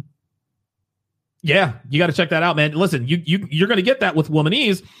 Yeah, you got to check that out, man. Listen, you're going to get that with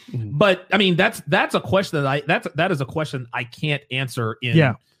Womanese, but I mean that's a question that is a question I can't answer in.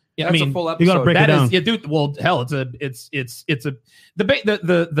 Yeah, I mean, a full episode. You got to break it down. Dude. Well, hell, it's a debate.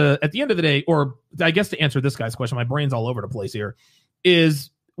 The at the end of the day, or I guess to answer this guy's question, my brain's all over the place here. Is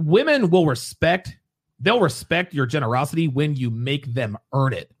women will respect your generosity when you make them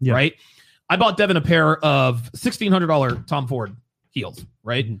earn it, right? I bought Devin a pair of $1,600 Tom Ford heels,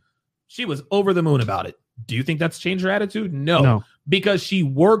 right? She was over the moon about it. Do you think that's changed her attitude? No. Because she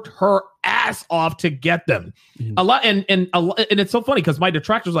worked her ass off to get them. A lot, and it's so funny because my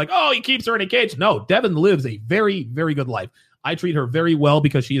detractors are like, oh, he keeps her in a cage. No, Devin lives a very, very good life. I treat her very well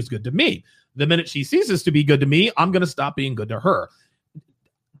because she is good to me. The minute she ceases to be good to me, I'm going to stop being good to her.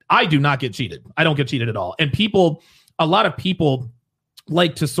 I do not get cheated. I don't get cheated at all. And a lot of people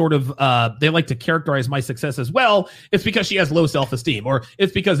like to sort of they like to characterize my success as, well, it's because she has low self-esteem, or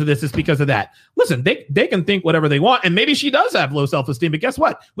it's because of this, it's because of that. Listen, they can think whatever they want, and maybe she does have low self-esteem, but guess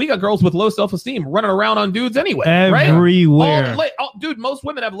what? We got girls with low self-esteem running around on dudes anyway. Everywhere. Right? Dude, most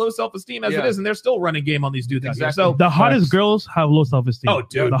women have low self-esteem as it is, and they're still running game on these dudes. Exactly. So the hottest girls have low self-esteem. Oh,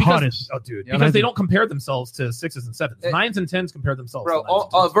 dude. Hottest. Oh, dude. Because they don't compare themselves to 6s and 7s. 9s and 10s compare themselves bro, to 9s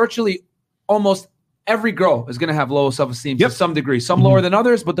and 10s. Virtually almost every girl is going to have low self-esteem to some degree, some lower than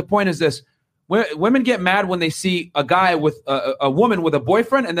others. But the point is this: women get mad when they see a guy with a woman with a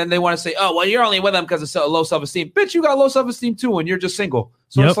boyfriend, and then they want to say, "Oh, well, you're only with him because of low self-esteem." Bitch, you got low self-esteem too, and you're just single.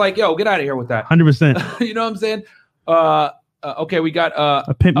 So it's like, yo, get out of here with that. 100%. You know what I'm saying? Okay, we got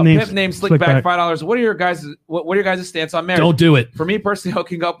a pimp named Slickback, $5. What are your guys' stance on marriage? Don't do it. For me personally,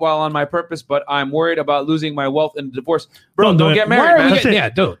 hooking up while on my purpose, but I'm worried about losing my wealth in a divorce. Bro, don't get married, man. That's it. Yeah,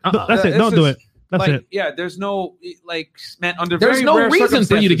 dude. That's it. Don't do it. That's it. Yeah, there's no man under there's very no rare reason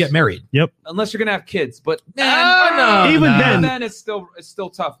for you to get married. Yep. Unless you're gonna have kids, but man, then it's still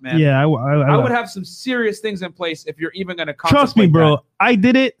tough, man. Yeah, I would have some serious things in place if you're even gonna trust me, bro. That. I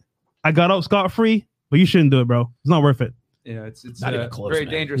did it. I got out scot-free, but you shouldn't do it, bro. It's not worth it. Yeah, it's not even close, very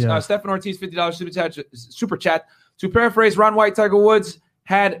man. dangerous. Yeah. Stephen Ortiz, $50 super chat. To paraphrase Ron White, Tiger Woods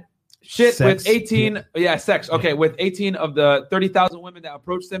had shit sex. with 18. Yeah, sex. Okay, with 18 of the 30,000 women that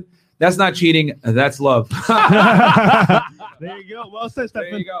approached him. That's not cheating. That's love. There you go. Well said,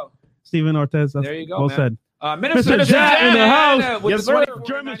 Stephen. There you go. Stephen Ortiz. There you go. Well man. said. Minister Jack in the house. With Yes, the sir.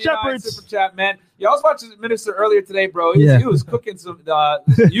 German Shepherds. Super chat, man. Yeah, I was watching the minister earlier today, bro. He was cooking some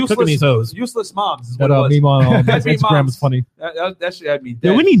useless moms. Is what That it was. meme on That's me, Instagram moms. is funny. That shit had me dead.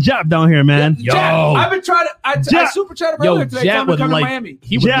 Yeah, we need Jap down here, man. Yo. I've been trying to. I super chatted him earlier today. Tell him to come to Miami.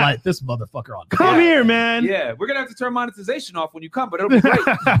 He would light this motherfucker on. Come here, man. Yeah, we're gonna have to turn monetization off when you come, but it'll be great.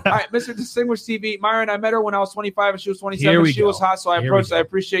 All right, Mr. Distinguished TV, Myron. I met her when I was 25 and she was 27. She was hot, so I approached. I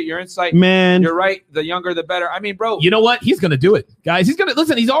appreciate your insight, man. You're right. The younger, the better. I mean, bro. You know what? He's gonna do it, guys. He's gonna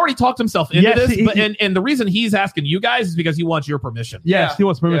listen. He's already talked himself into this, and the reason he's asking you guys is because he wants your permission. Yes, he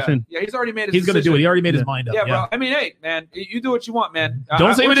wants permission. Yeah, he's already made his He's going to do it. He already made his mind up. Yeah, bro. I mean, hey, man, you do what you want, man.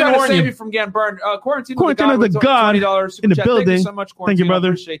 Don't say we didn't warn you from getting burned. Quarantine of the God $20 in the building. Thank you so much, Thank you, brother.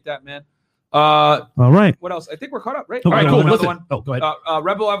 I appreciate that, man. All right. What else? I think we're caught up, right? Okay, all right, cool. Another one. Oh, go ahead.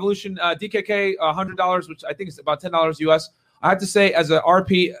 Rebel Evolution, DKK, $100, which I think is about $10 US. I have to say, as a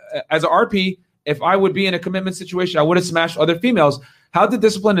RP, if I would be in a commitment situation, I would have smashed other females. How did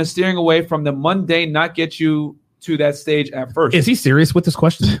discipline and steering away from the mundane not get you to that stage at first? Is he serious with this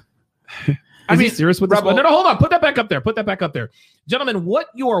question? Is he serious with this? Rebel, No, hold on. Put that back up there. Gentlemen, what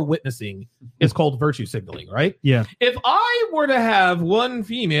you are witnessing is called virtue signaling, right? Yeah. If I were to have one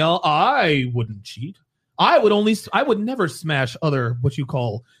female, I wouldn't cheat. I would never smash other what you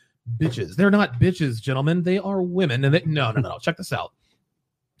call bitches. They're not bitches, gentlemen. They are women. And no. Check this out.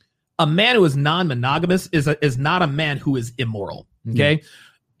 A man who is non-monogamous is not a man who is immoral. Okay.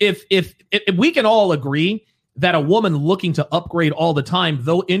 If we can all agree that a woman looking to upgrade all the time,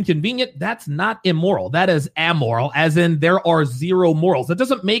 though inconvenient, that's not immoral. That is amoral, as in there are zero morals. That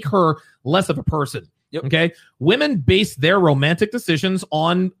doesn't make her less of a person. Yep. Okay. Women base their romantic decisions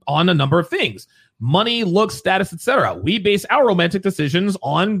on a number of things: money, looks, status, etc. We base our romantic decisions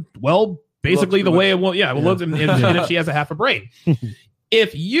on, well, basically the way it will. Yeah. Well, looks, and if she has a half a brain.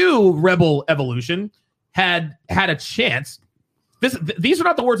 If you, Rebel Evolution, had a chance. These are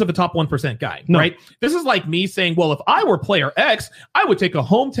not the words of a top 1% guy, right? This is like me saying, well, if I were player X, I would take a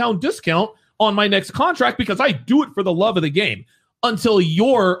hometown discount on my next contract because I do it for the love of the game. Until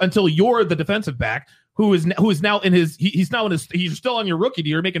you're the defensive back who is now in his he's still on your rookie deal,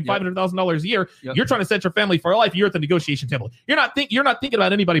 you're making $500,000 a year. Yep. You're trying to set your family for life. You're at the negotiation table. You're not thinking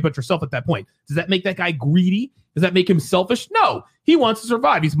about anybody but yourself at that point. Does that make that guy greedy? Does that make him selfish? No, he wants to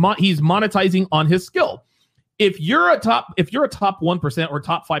survive. He's monetizing on his skill. If you're a top 1% or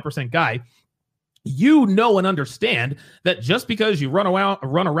top 5% guy, you know and understand that just because you run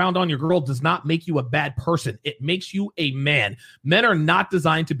around on your girl does not make you a bad person. It makes you a man. Men are not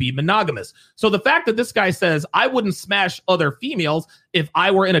designed to be monogamous. So the fact that this guy says, I wouldn't smash other females if I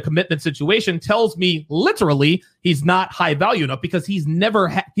were in a commitment situation tells me literally he's not high value enough, because he's never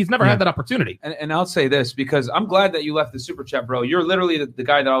had that opportunity. And I'll say this, because I'm glad that you left the super chat, bro. You're literally the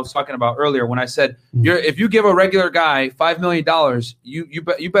guy that I was talking about earlier when I said, if you give a regular guy $5 million,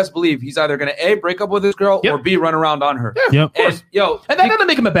 you best believe he's either going to A, break up with this girl, or B, run around on her. Yeah, of course. And that doesn't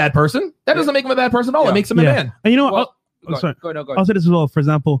make him a bad person. That doesn't make him a bad person at all. It makes him a man. And you know what? Go ahead. I'll say this as well. For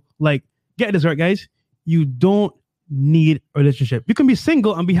example, like, get this right, guys. You don't need a relationship. You can be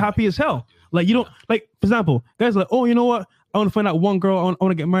single and be happy as hell. Like, you don't, like, for example, guys are like, oh, you know what? I want to find out one girl. I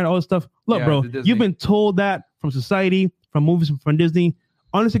want to get married, all this stuff. Look, bro, you've been told that from society, from movies, from Disney.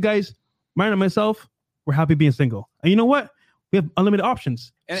 Honestly, guys, Myron and myself, we're happy being single. And you know what? We have unlimited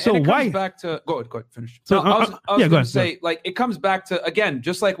options. And so it why? comes back to go ahead, finish. So I was going to say, like, it comes back to, again,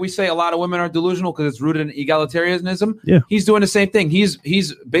 just like we say, a lot of women are delusional because it's rooted in egalitarianism. Yeah, he's doing the same thing. He's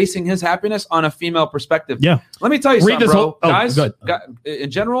basing his happiness on a female perspective. Yeah, let me tell you something, bro. Guys,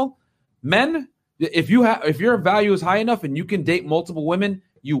 in general, men, if your value is high enough and you can date multiple women,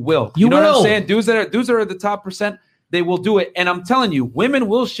 you will. You know what I'm saying? Dudes that are at the top percent, they will do it. And I'm telling you, women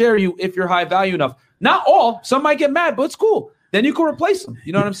will share you if you're high value enough. Not all. Some might get mad, but it's cool. Then you can replace them.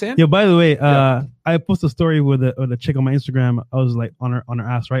 You know what I'm saying? Yeah. By the way, I posted a story with a chick on my Instagram. I was like on her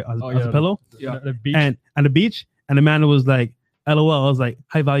ass, right? As a pillow. Yeah. The beach. And the beach. And the man was like, LOL. I was like,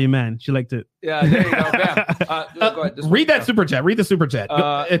 high value man. She liked it. Yeah. There you go. Bam. Go ahead. Read that super chat. Read the super chat.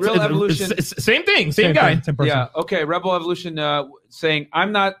 Real Evolution. It's same thing. Same guy. Same person. Yeah. Okay. Rebel Evolution saying,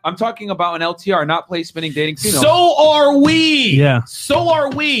 I'm talking about an LTR, not play spinning dating female. So are we. Yeah. So are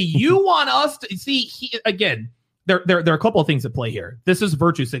we. You want us to see again. There are a couple of things at play here. This is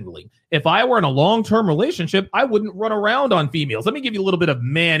virtue signaling. If I were in a long-term relationship, I wouldn't run around on females. Let me give you a little bit of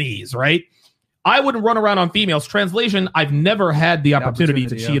man-ease, right? I wouldn't run around on females. Translation, I've never had the opportunity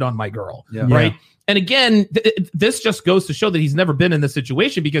to cheat on my girl, right? And again, this just goes to show that he's never been in this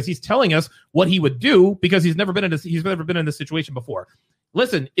situation, because he's telling us what he would do because he's never been in this situation before.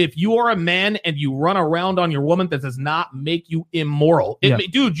 Listen, if you are a man and you run around on your woman, that does not make you immoral.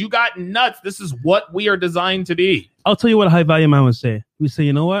 Dude, you got nuts. This is what we are designed to be. I'll tell you what a high value man would say. We say,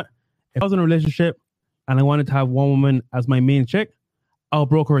 you know what? If I was in a relationship and I wanted to have one woman as my main chick, I'll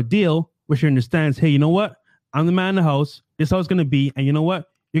broker a deal where she understands, hey, you know what? I'm the man in the house. This is how it's going to be. And you know what?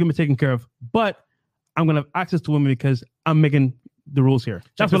 You're going to be taken care of. But I'm going to have access to women because I'm making the rules here.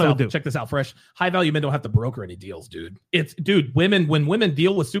 That's what I would do. Check this out, Fresh. High value men don't have to broker any deals, dude. When women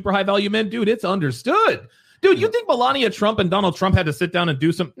deal with super high value men, dude, it's understood. Dude, you think Melania Trump and Donald Trump had to sit down and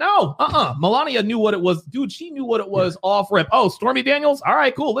do some? No, Melania knew what it was. Dude, she knew what it was off rip. Oh, Stormy Daniels? All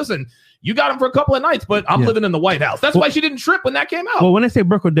right, cool. Listen, you got him for a couple of nights, but I'm living in the White House. That's why she didn't trip when that came out. Well, when I say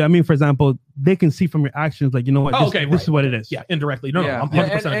broker deal, I mean, for example, they can see from your actions, like, you know what? This is what it is. Yeah, indirectly. No, I'm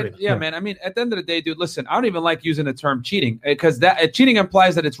 100% agree. Yeah, man. I mean, at the end of the day, dude, listen, I don't even like using the term cheating, because that cheating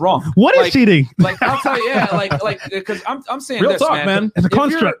implies that it's wrong. What is cheating? Like, I'll tell you, because I'm saying real this, talk, man. It's a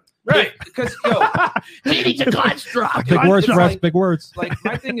construct. Right, because cheating's a construct. Big words, Russ. Big words. Like,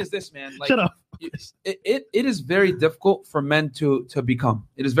 my thing is this, man. Like, Shut up. it is very difficult for men to become.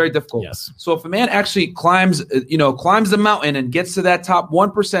 It is very difficult. Yes. So if a man actually climbs the mountain and gets to that top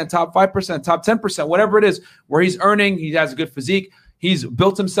 1%, top 5%, top 10%, whatever it is, where he's earning, he has a good physique, he's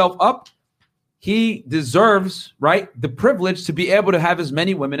built himself up, he deserves, right, the privilege to be able to have as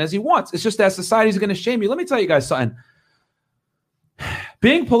many women as he wants. It's just that society's going to shame you. Let me tell you guys something.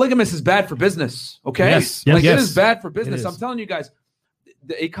 Being polygamous is bad for business, okay? Yes. It is bad for business. It is. I'm telling you guys,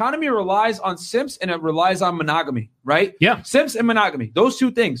 the economy relies on simps and it relies on monogamy, right? Yeah. Simps and monogamy, those two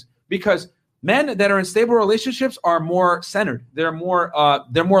things, because men that are in stable relationships are more centered. They're more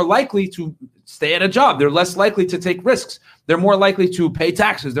likely to stay at a job. They're less likely to take risks. They're more likely to pay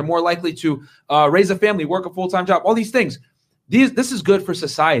taxes. They're more likely to raise a family, work a full-time job, all these things. This is good for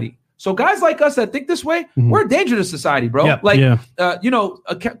society. So guys like us that think this way, we're a danger to society, bro.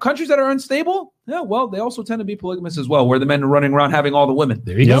 Countries that are unstable, they also tend to be polygamous as well, where the men are running around having all the women.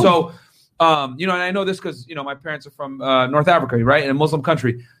 There you go. So, and I know this because, my parents are from North Africa, right? In a Muslim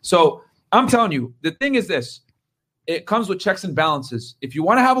country. So I'm telling you, the thing is this. It comes with checks and balances. If you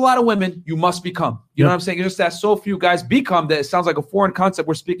want to have a lot of women, you must become. You know what I'm saying? It's just that so few guys become that it sounds like a foreign concept.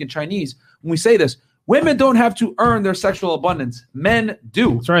 We're speaking Chinese when we say this. Women don't have to earn their sexual abundance. Men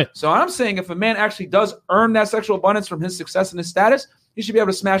do. That's right. So I'm saying if a man actually does earn that sexual abundance from his success and his status, he should be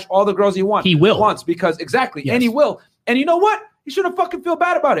able to smash all the girls he wants. He will. Wants because exactly. Yes. And he will. And you know what? He shouldn't fucking feel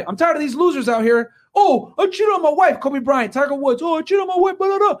bad about it. I'm tired of these losers out here. Oh, I cheated on my wife. Kobe Bryant, Tiger Woods. Oh, I cheated on my wife. Blah,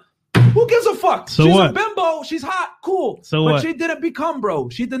 blah, blah. Who gives a fuck? So She's what? a bimbo. She's hot. Cool. So but what? she didn't become, bro.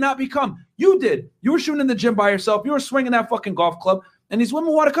 She did not become. You did. You were shooting in the gym by yourself. You were swinging that fucking golf club. And these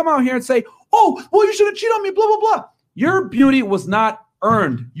women want to come out here and say, oh, well, you shouldn't cheat on me, blah, blah, blah. Your beauty was not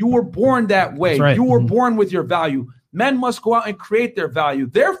earned. You were born that way. Right. You were born with your value. Men must go out and create their value.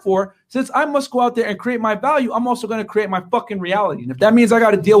 Therefore, since I must go out there and create my value, I'm also going to create my fucking reality. And if that means I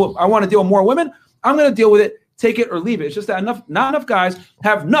want to deal with more women, I'm going to deal with it, take it or leave it. It's just that not enough guys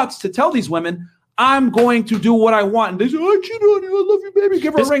have nuts to tell these women, I'm going to do what I want. And they say, I cheated on you. I love you, baby.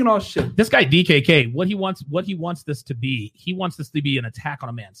 Give her a ring and all shit. This guy DKK, what he wants this to be, he wants this to be an attack on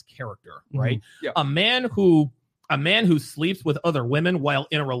a man's character, right? Yeah. A man who sleeps with other women while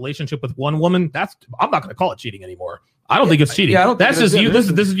in a relationship with one woman, I'm not going to call it cheating anymore. I don't think it's cheating. Yeah, I don't think that's it is. just you.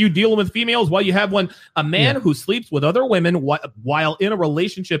 This is you dealing with females while you have one. A man who sleeps with other women while in a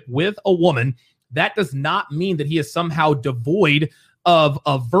relationship with a woman, that does not mean that he is somehow devoid of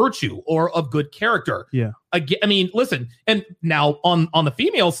virtue or of good character. Yeah. Again, I mean, listen, and now on the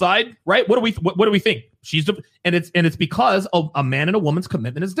female side, right? What do we think? It's because of a man and a woman's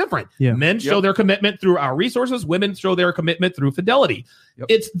commitment is different. Yeah. Men show their commitment through our resources. Women show their commitment through fidelity. Yep.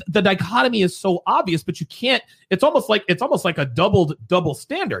 It's the dichotomy is so obvious, but you can't. It's almost like a double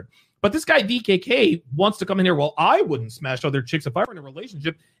standard. But this guy DKK wants to come in here. Well, I wouldn't smash other chicks if I were in a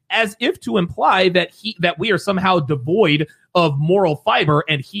relationship, as if to imply that we are somehow devoid of moral fiber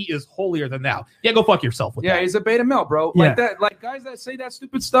and he is holier than thou. Yeah, go fuck yourself with that. Yeah, he's a beta male, bro. Yeah. Like that, like guys that say that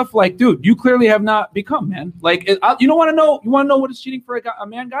stupid stuff. Like, dude, you clearly have not become, man. Like, you don't want to know. You want to know what is cheating for a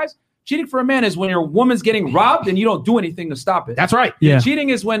man, guys? Cheating for a man is when your woman's getting robbed and you don't do anything to stop it. That's right. Yeah. Cheating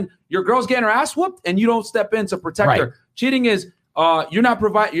is when your girl's getting her ass whooped and you don't step in to protect Right. her. Cheating is you're not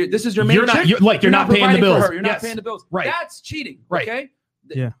providing. This is your main You're not- chick. you're not paying the providing for bills. her. You're not Yes. paying the bills. Right. That's cheating. Right. Okay.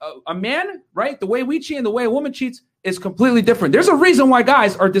 Yeah. A man, right? The way we cheat and the way a woman cheats is completely different. There's a reason why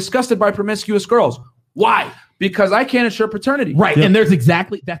guys are disgusted by promiscuous girls. Why? Because I can't ensure paternity. Right. Yep. And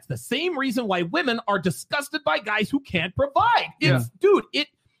that's the same reason why women are disgusted by guys who can't provide. It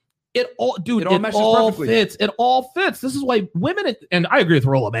all meshes perfectly. fits. It all fits. This is why women, and I agree with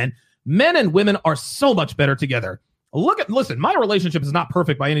Rolla, man. Men and women are so much better together. Listen, my relationship is not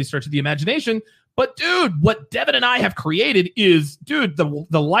perfect by any stretch of the imagination, but dude, what Devin and I have created is, dude,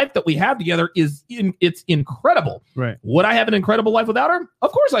 the life that we have together it's incredible. Right. Would I have an incredible life without her?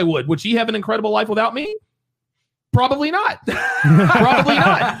 Of course I would. Would she have an incredible life without me? Probably not. Probably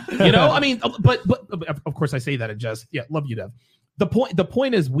not. You know, I mean, but of course I say that in jest. Yeah, love you, Dev. The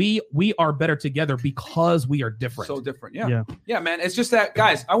point is we are better together because we are different. So different. Yeah. Yeah, man. It's just that,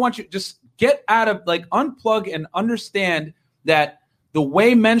 guys, I want you to just get out of, like, unplug and understand that the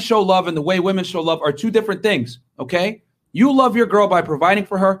way men show love and the way women show love are two different things. Okay. You love your girl by providing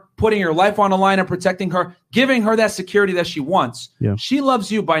for her, putting your life on the line and protecting her, giving her that security that she wants. Yeah. She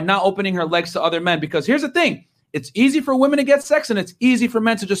loves you by not opening her legs to other men, because here's the thing. It's easy for women to get sex and it's easy for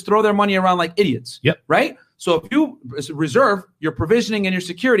men to just throw their money around like idiots. Yep. Right? So if you reserve your provisioning and your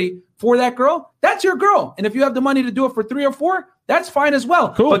security for that girl, that's your girl. And if you have the money to do it for 3 or 4, that's fine as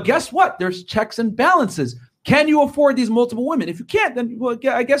well. Cool. But guess what? There's checks and balances. Can you afford these multiple women? If you can't, then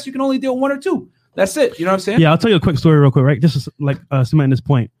I guess you can only deal 1 or 2. That's it. You know what I'm saying? Yeah, I'll tell you a quick story real quick, right? Just like cementing this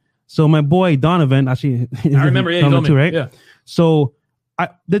point. So my boy Donovan, actually, I remember. Yeah, Donovan too, right? Yeah. So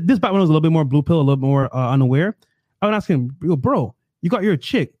this back when I was a little bit more blue pill, a little bit more unaware. I would ask him, bro, you got your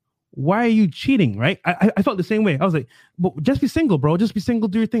chick. Why are you cheating? Right? I felt the same way. I was like, but just be single, bro. Just be single.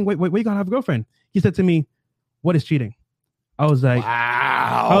 Do your thing. Wait, you gotta have a girlfriend. He said to me, what is cheating? I was like,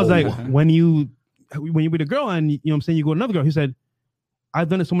 wow. I was like, when you with a girl and you know what I'm saying, you go to another girl. He said, I've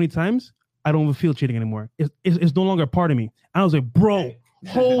done it so many times, I don't even feel cheating anymore. It's no longer a part of me. And I was like, bro,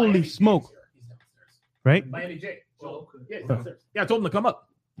 holy smoke. Right? Miami J. Yeah, I told him to come up.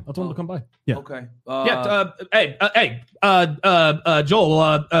 I told him to come by. Yeah. Okay.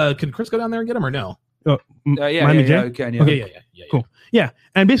 Joel, can Chris go down there and get him or no? Miami J? You can, yeah. Okay. Yeah. Cool. Yeah.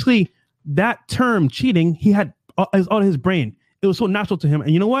 And basically that term cheating, he had all his brain. It was so natural to him.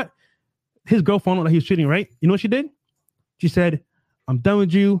 And you know what? His girl found out that he was cheating, right? You know what she did? She said, I'm done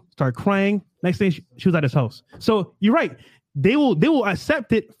with you. Started crying. Next thing she was at his house. So you're right. They will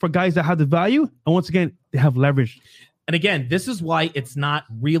accept it for guys that have the value. And once again, they have leverage. And again, this is why it's not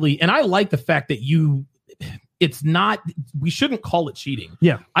really, and I like the fact that it's not, we shouldn't call it cheating.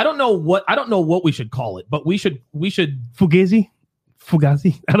 Yeah. I don't know what we should call it, but we should Fugazi.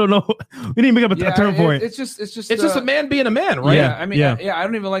 I don't know. We didn't make up a term for it. It's just a man being a man, right? Yeah. I mean, I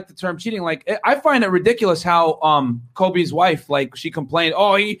don't even like the term cheating. Like, I find it ridiculous how Kobe's wife, like, she complained,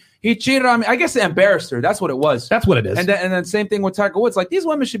 oh, he cheated on me. I guess it embarrassed her. That's what it was. That's what it is. And then same thing with Tiger Woods. Like, these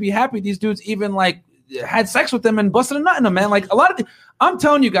women should be happy these dudes even like had sex with them and busted a nut in them, man. Like, a lot of I'm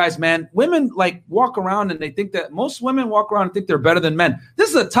telling you guys, man, women like walk around and they think that most women walk around and think they're better than men. This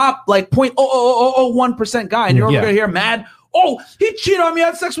is a top like 0.00001% guy, and you're over here mad. Oh, he cheated on me. I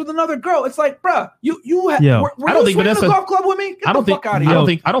had sex with another girl. It's like, bruh, were I don't you think Vanessa, in the golf club with me? Get the fuck out of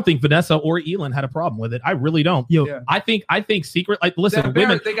here. I don't think Vanessa or Elin had a problem with it. I really don't. I think secret. Like, listen,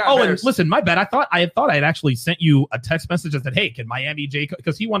 women. And listen, my bad. I thought I had actually sent you a text message that said, "Hey, can Miami J?"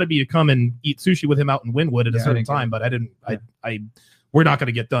 Because he wanted me to come and eat sushi with him out in Wynwood at a certain time, but I didn't. We're not going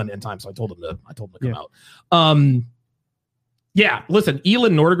to get done in time, so I told him to come out. Yeah, listen,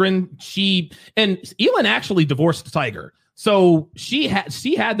 Elin Nordegren. Elin actually divorced Tiger. So she had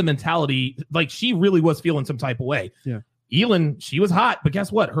the mentality, like, she really was feeling some type of way. Yeah. Elin, she was hot, but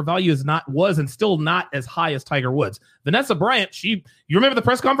guess what? Her value was and still not as high as Tiger Woods. Vanessa Bryant, you remember the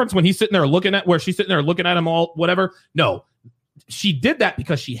press conference when she's sitting there looking at him all, whatever? No, she did that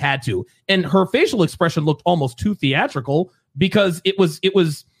because she had to. And her facial expression looked almost too theatrical because it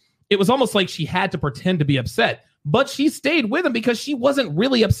was almost like she had to pretend to be upset. But she stayed with him because she wasn't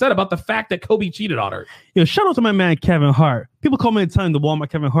really upset about the fact that Kobe cheated on her. Shout out to my man Kevin Hart. People call me time to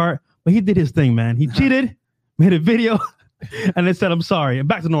Walmart Kevin Hart, but he did his thing, man. He cheated, made a video, and then said, I'm sorry. And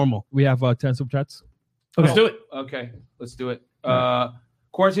back to normal. We have 10 super chats. Okay. Let's do it. Okay, let's do it.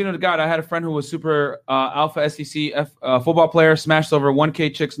 Quarantine of the God. I had a friend who was super alpha SEC football player, smashed over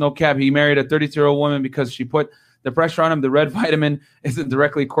 1K chicks, no cap. He married a 32-year-old woman because she put the pressure on him. The red vitamin isn't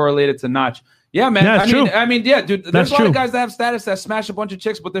directly correlated to notch. Yeah, man. Yeah, I mean, yeah, dude. There's That's a lot true. of guys that have status that smash a bunch of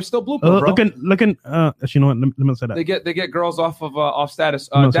chicks, but they're still blue pill, bro. Looking. Actually, you know what? Let me say that. They get girls off status.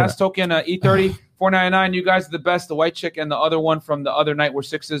 Das token E30 $4.99. You guys are the best. The white chick and the other one from the other night were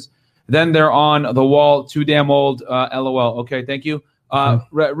 6s. Then they're on the wall. Too damn old. LOL. Okay, thank you.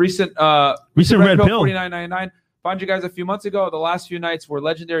 Recent red pill $49.99. Found you guys a few months ago. The last few nights were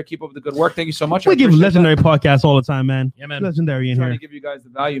legendary. Keep up the good work. Thank you so much. We give legendary podcasts all the time, man. Yeah, man. Legendary in trying here. to give you guys the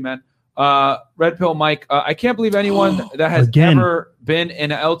value, man. Red Pill Mike. I can't believe anyone that has ever been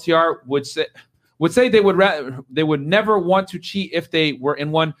in an LTR would say they would never want to cheat if they were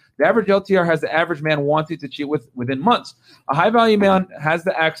in one. The average LTR has the average man wanting to cheat within months. A high value man has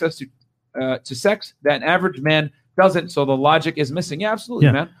the access to sex that an average man doesn't. So the logic is missing. Yeah,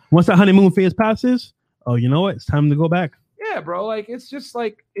 absolutely, man. Once that honeymoon phase passes, oh, you know what? It's time to go back. Yeah, bro. Like, it's just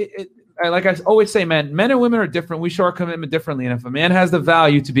like like I always say, man, men and women are different. We show our commitment differently. And if a man has the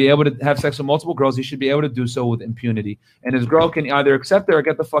value to be able to have sex with multiple girls, he should be able to do so with impunity. And his girl can either accept it or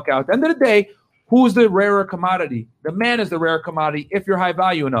get the fuck out. At the end of the day, who's the rarer commodity? The man is the rare commodity if you're high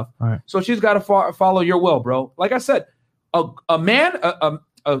value enough. All right. So she's got to follow your will, bro. Like I said, a man,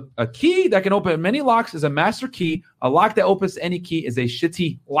 a key that can open many locks is a master key. A lock that opens any key is a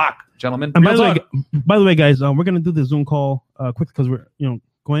shitty lock, gentlemen. And by the way, guys, we're gonna do the Zoom call quick because we're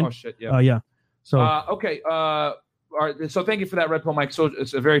going. Oh shit, yeah. Yeah. So okay. All right. So thank you for that, Red Pill Mike. So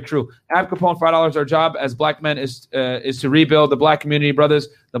it's very true. Ab Capone, $5. Our job as black men is to rebuild the black community, brothers.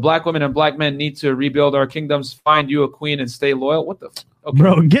 The black women and black men need to rebuild our kingdoms. Find you a queen and stay loyal. What the? Okay.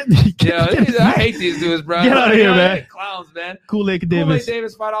 Bro, get I hate these dudes, bro. Get out of here, man. Clowns, man. Kool-Aid Kool-Aid Davis.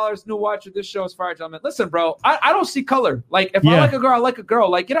 Davis, $5. New watcher. This show is fire, gentlemen. Listen, bro, I don't see color. Like, if I like a girl, I like a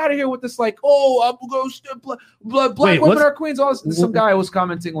girl. Like, get out of here with this, like, I'm going to black women are queens. All this. Some guy was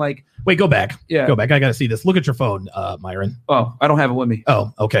commenting, like, wait, go back. Yeah. Go back. I got to see this. Look at your phone, Myron. Oh, I don't have it with me.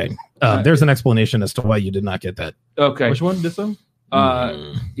 Oh, okay. There's an explanation as to why you did not get that. Okay. Which one? This one?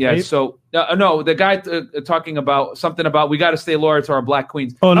 Yeah. So no, the guy talking about something about we got to stay loyal to our black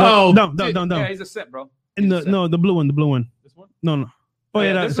queens. Oh no, no. Yeah, he's a simp, bro. The blue one. This one? No. Oh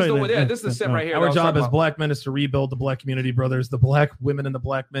yeah, this is the simp right here. Our job as black men is to rebuild the black community, brothers. The black women and the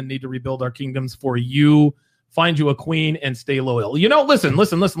black men need to rebuild our kingdoms for you. Find you a queen and stay loyal. You know,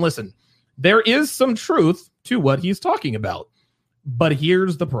 listen. There is some truth to what he's talking about, but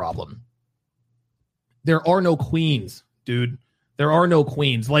here's the problem. There are no queens, dude. There are no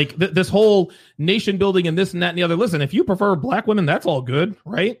queens. Like this whole nation building and this and that and the other. Listen, if you prefer black women, that's all good,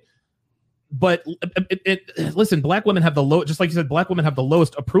 right? But listen, black women have just like you said, black women have the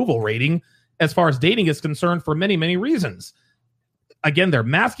lowest approval rating as far as dating is concerned for many, many reasons. Again, they're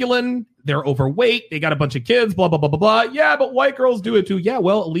masculine, they're overweight, they got a bunch of kids, blah, blah, blah, blah, blah. Yeah, but white girls do it too. Yeah,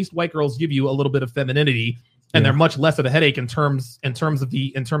 well, at least white girls give you a little bit of femininity. And they're much less of a headache in terms of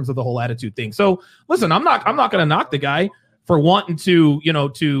the whole attitude thing. So listen, I'm not going to knock the guy for wanting to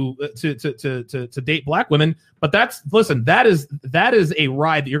date black women, but that is a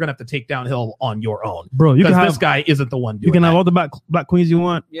ride that you're gonna have to take downhill on your own, bro. Because this guy isn't the one doing you can that. have all the black queens you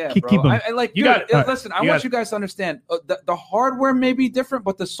want. Yeah, keep them. I like you got. Listen, I want you guys to understand the hardware may be different,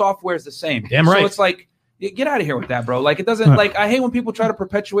 but the software is the same. Damn right. So it's like. Get out of here with that, bro. Like, it doesn't, like, I hate when people try to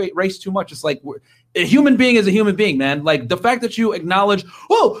perpetuate race too much. It's like, a human being is a human being, man. Like, the fact that you acknowledge,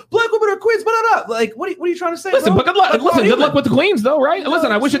 oh, black women are queens, but like, what are you trying to say? Listen, bro? but good luck. Like, Listen, good luck with the queens, though, right?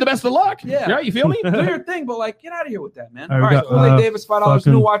 Listen, I wish you the best of luck. Yeah. Right? You feel me? Do your thing, but, like, get out of here with that, man. All All right, right, Kool-Aid Davis, $5. New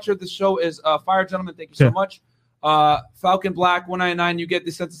fucking- watcher. This show is Fire, gentlemen. Thank you so much. Falcon Black, 199. You get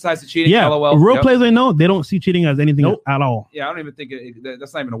desensitized to cheating. Yeah, LOL. real Yep. players I know, they don't see cheating as anything at all. Yeah, I don't even think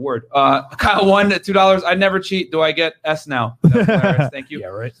that's not even a word. Kyle won at $2. I never cheat. Do I get S now? That's hilarious. Thank you. Yeah,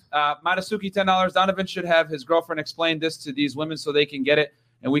 right. Matasuki, $10. Donovan should have his girlfriend explain this to these women so they can get it,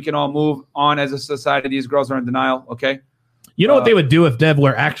 and we can all move on as a society. These girls are in denial. Okay. You know what they would do if Dev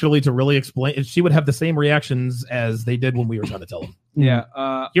were actually to really explain? If she would have the same reactions as they did when we were trying to tell them.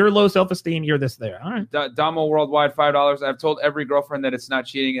 Yeah. You're low self-esteem. You're this there. All right. Damo Worldwide, $5. I've told every girlfriend that it's not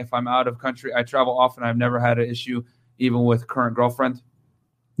cheating if I'm out of country. I travel often. I've never had an issue, even with current girlfriend.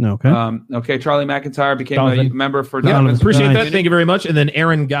 No, okay. Okay. Charlie McIntyre became Donovan. a member for Yeah, Donovan's appreciate that. community. Thank you very much. And then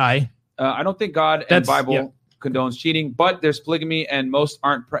Aaron Guy. I don't think God and That's- Bible yeah. condones cheating, but there's polygamy, and most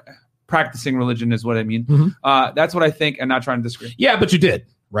aren't practicing religion, is what I mean. Mhm. That's what I think, and not trying to disagree. Yeah, but you did,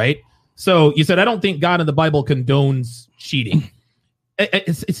 right? So you said, I don't think God in the Bible condones cheating.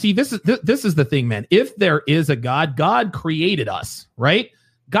 See, this is the thing, man. If there is a God, God created us, right?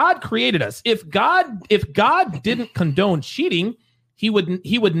 God created us. If God didn't condone cheating, he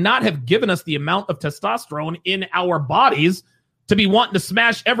would not have given us the amount of testosterone in our bodies to be wanting to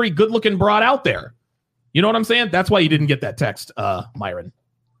smash every good-looking broad out there. You know what I'm saying? That's why you didn't get that text, Myron.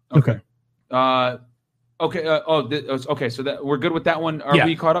 Okay. Okay. So that we're good with that one. Are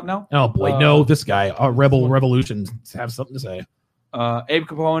we caught up now? Oh boy, no! This guy, Rebel Revolutions, have something to say. Abe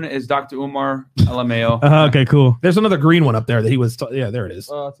Capone is Dr. Umar LMAO. Okay, cool. There's another green one up there that he was. Yeah, there it is.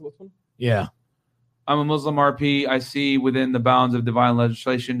 So which one? Yeah. I'm a Muslim RP. I see within the bounds of divine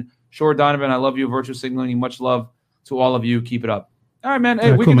legislation. Sure, Donovan, I love you. Virtue signaling. Much love to all of you. Keep it up. All right, man. Hey,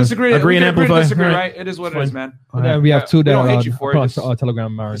 Yeah, we cool, can man. disagree. Agree We and can agree to amplify. disagree, All right. right? It is what it Fine. is, man. And then we have two we that don't hate you for it. across Just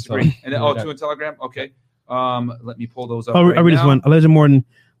Telegram, Myron. So disagree. And then, two in Telegram. Okay. Let me pull those up. I read this now. one. Alleged Morton.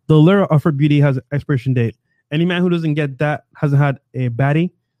 The lure of her beauty has an expiration date. Any man who doesn't get that hasn't had a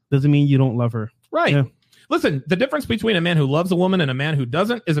baddie. Doesn't mean you don't love her. Right. Yeah. Listen, the difference between a man who loves a woman and a man who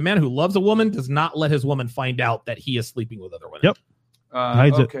doesn't is a man who loves a woman does not let his woman find out that he is sleeping with other women. Yep.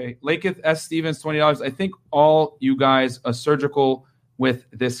 Hides it. Okay. Laketh S. Stevens, $20. I think all you guys are surgical with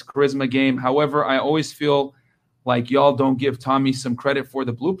this charisma game. However, I always feel like y'all don't give Tommy some credit for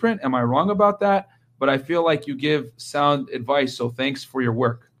the blueprint. Am I wrong about that? But I feel like you give sound advice. So thanks for your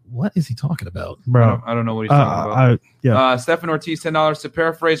work. What is he talking about? Bro. I don't know what he's talking about. Yeah. Stephen Ortiz, $10. To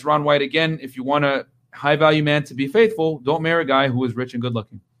paraphrase Ron White again, if you want a high-value man to be faithful, don't marry a guy who is rich and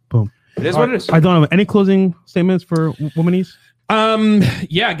good-looking. Boom. It is what it is. I don't have any closing statements for womanies.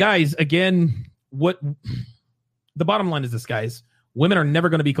 Yeah, guys, again, what the bottom line is this, guys. Women are never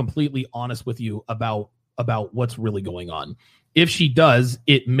going to be completely honest with you about what's really going on. If she does,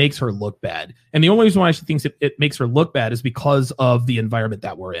 it makes her look bad. And the only reason why she thinks it makes her look bad is because of the environment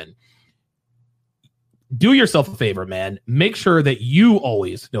that we're in. do yourself a favor, man. Make sure that you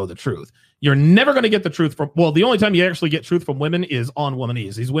always know the truth. You're never going to get the truth from, well, the only time you actually get truth from women is on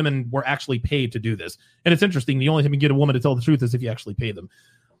Womanese. These women were actually paid to do this. And it's interesting. The only time you get a woman to tell the truth is if you actually pay them.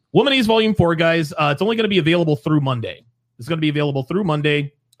 Womanese Volume 4, guys, it's only going to be available through Monday. It's going to be available through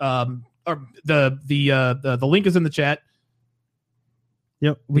Monday. Or the link is in the chat.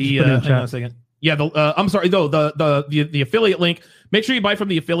 Yep. Hang on a second. Yeah, I'm sorry though. The affiliate link. Make sure you buy from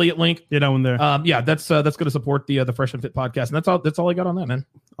the affiliate link. Yeah, that one there. Yeah, that's going to support the Fresh and Fit podcast, and that's all I got on that, man.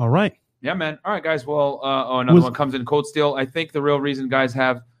 All right. Yeah, man. All right, guys. Well, another one comes in Cold Steel. I think the real reason guys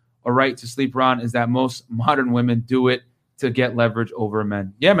have a right to sleep around is that most modern women do it to get leverage over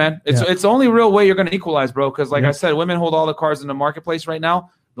men. Yeah, man. It's the only real way you're going to equalize, bro. Because like I said, women hold all the cards in the marketplace right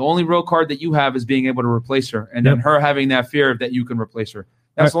now. The only real card that you have is being able to replace her, and then her having that fear that you can replace her.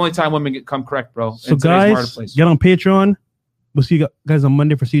 That's the only time women come correct, bro. So guys, get on Patreon. We'll see you guys on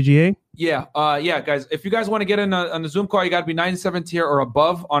Monday for CGA. Yeah, guys. If you guys want to get in on the Zoom call, you got to be 97 tier or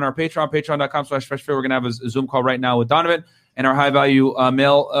above on our Patreon, patreon.com/freshfit. We're gonna have a Zoom call right now with Donovan and our high value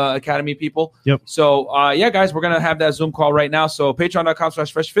male academy people. Yep. So guys, we're gonna have that Zoom call right now. So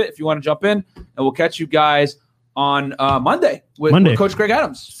patreon.com/freshfit if you want to jump in, and we'll catch you guys on Monday with Coach Greg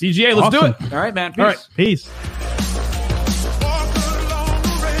Adams. CGA, let's do it. All right, man. Peace. All right, peace.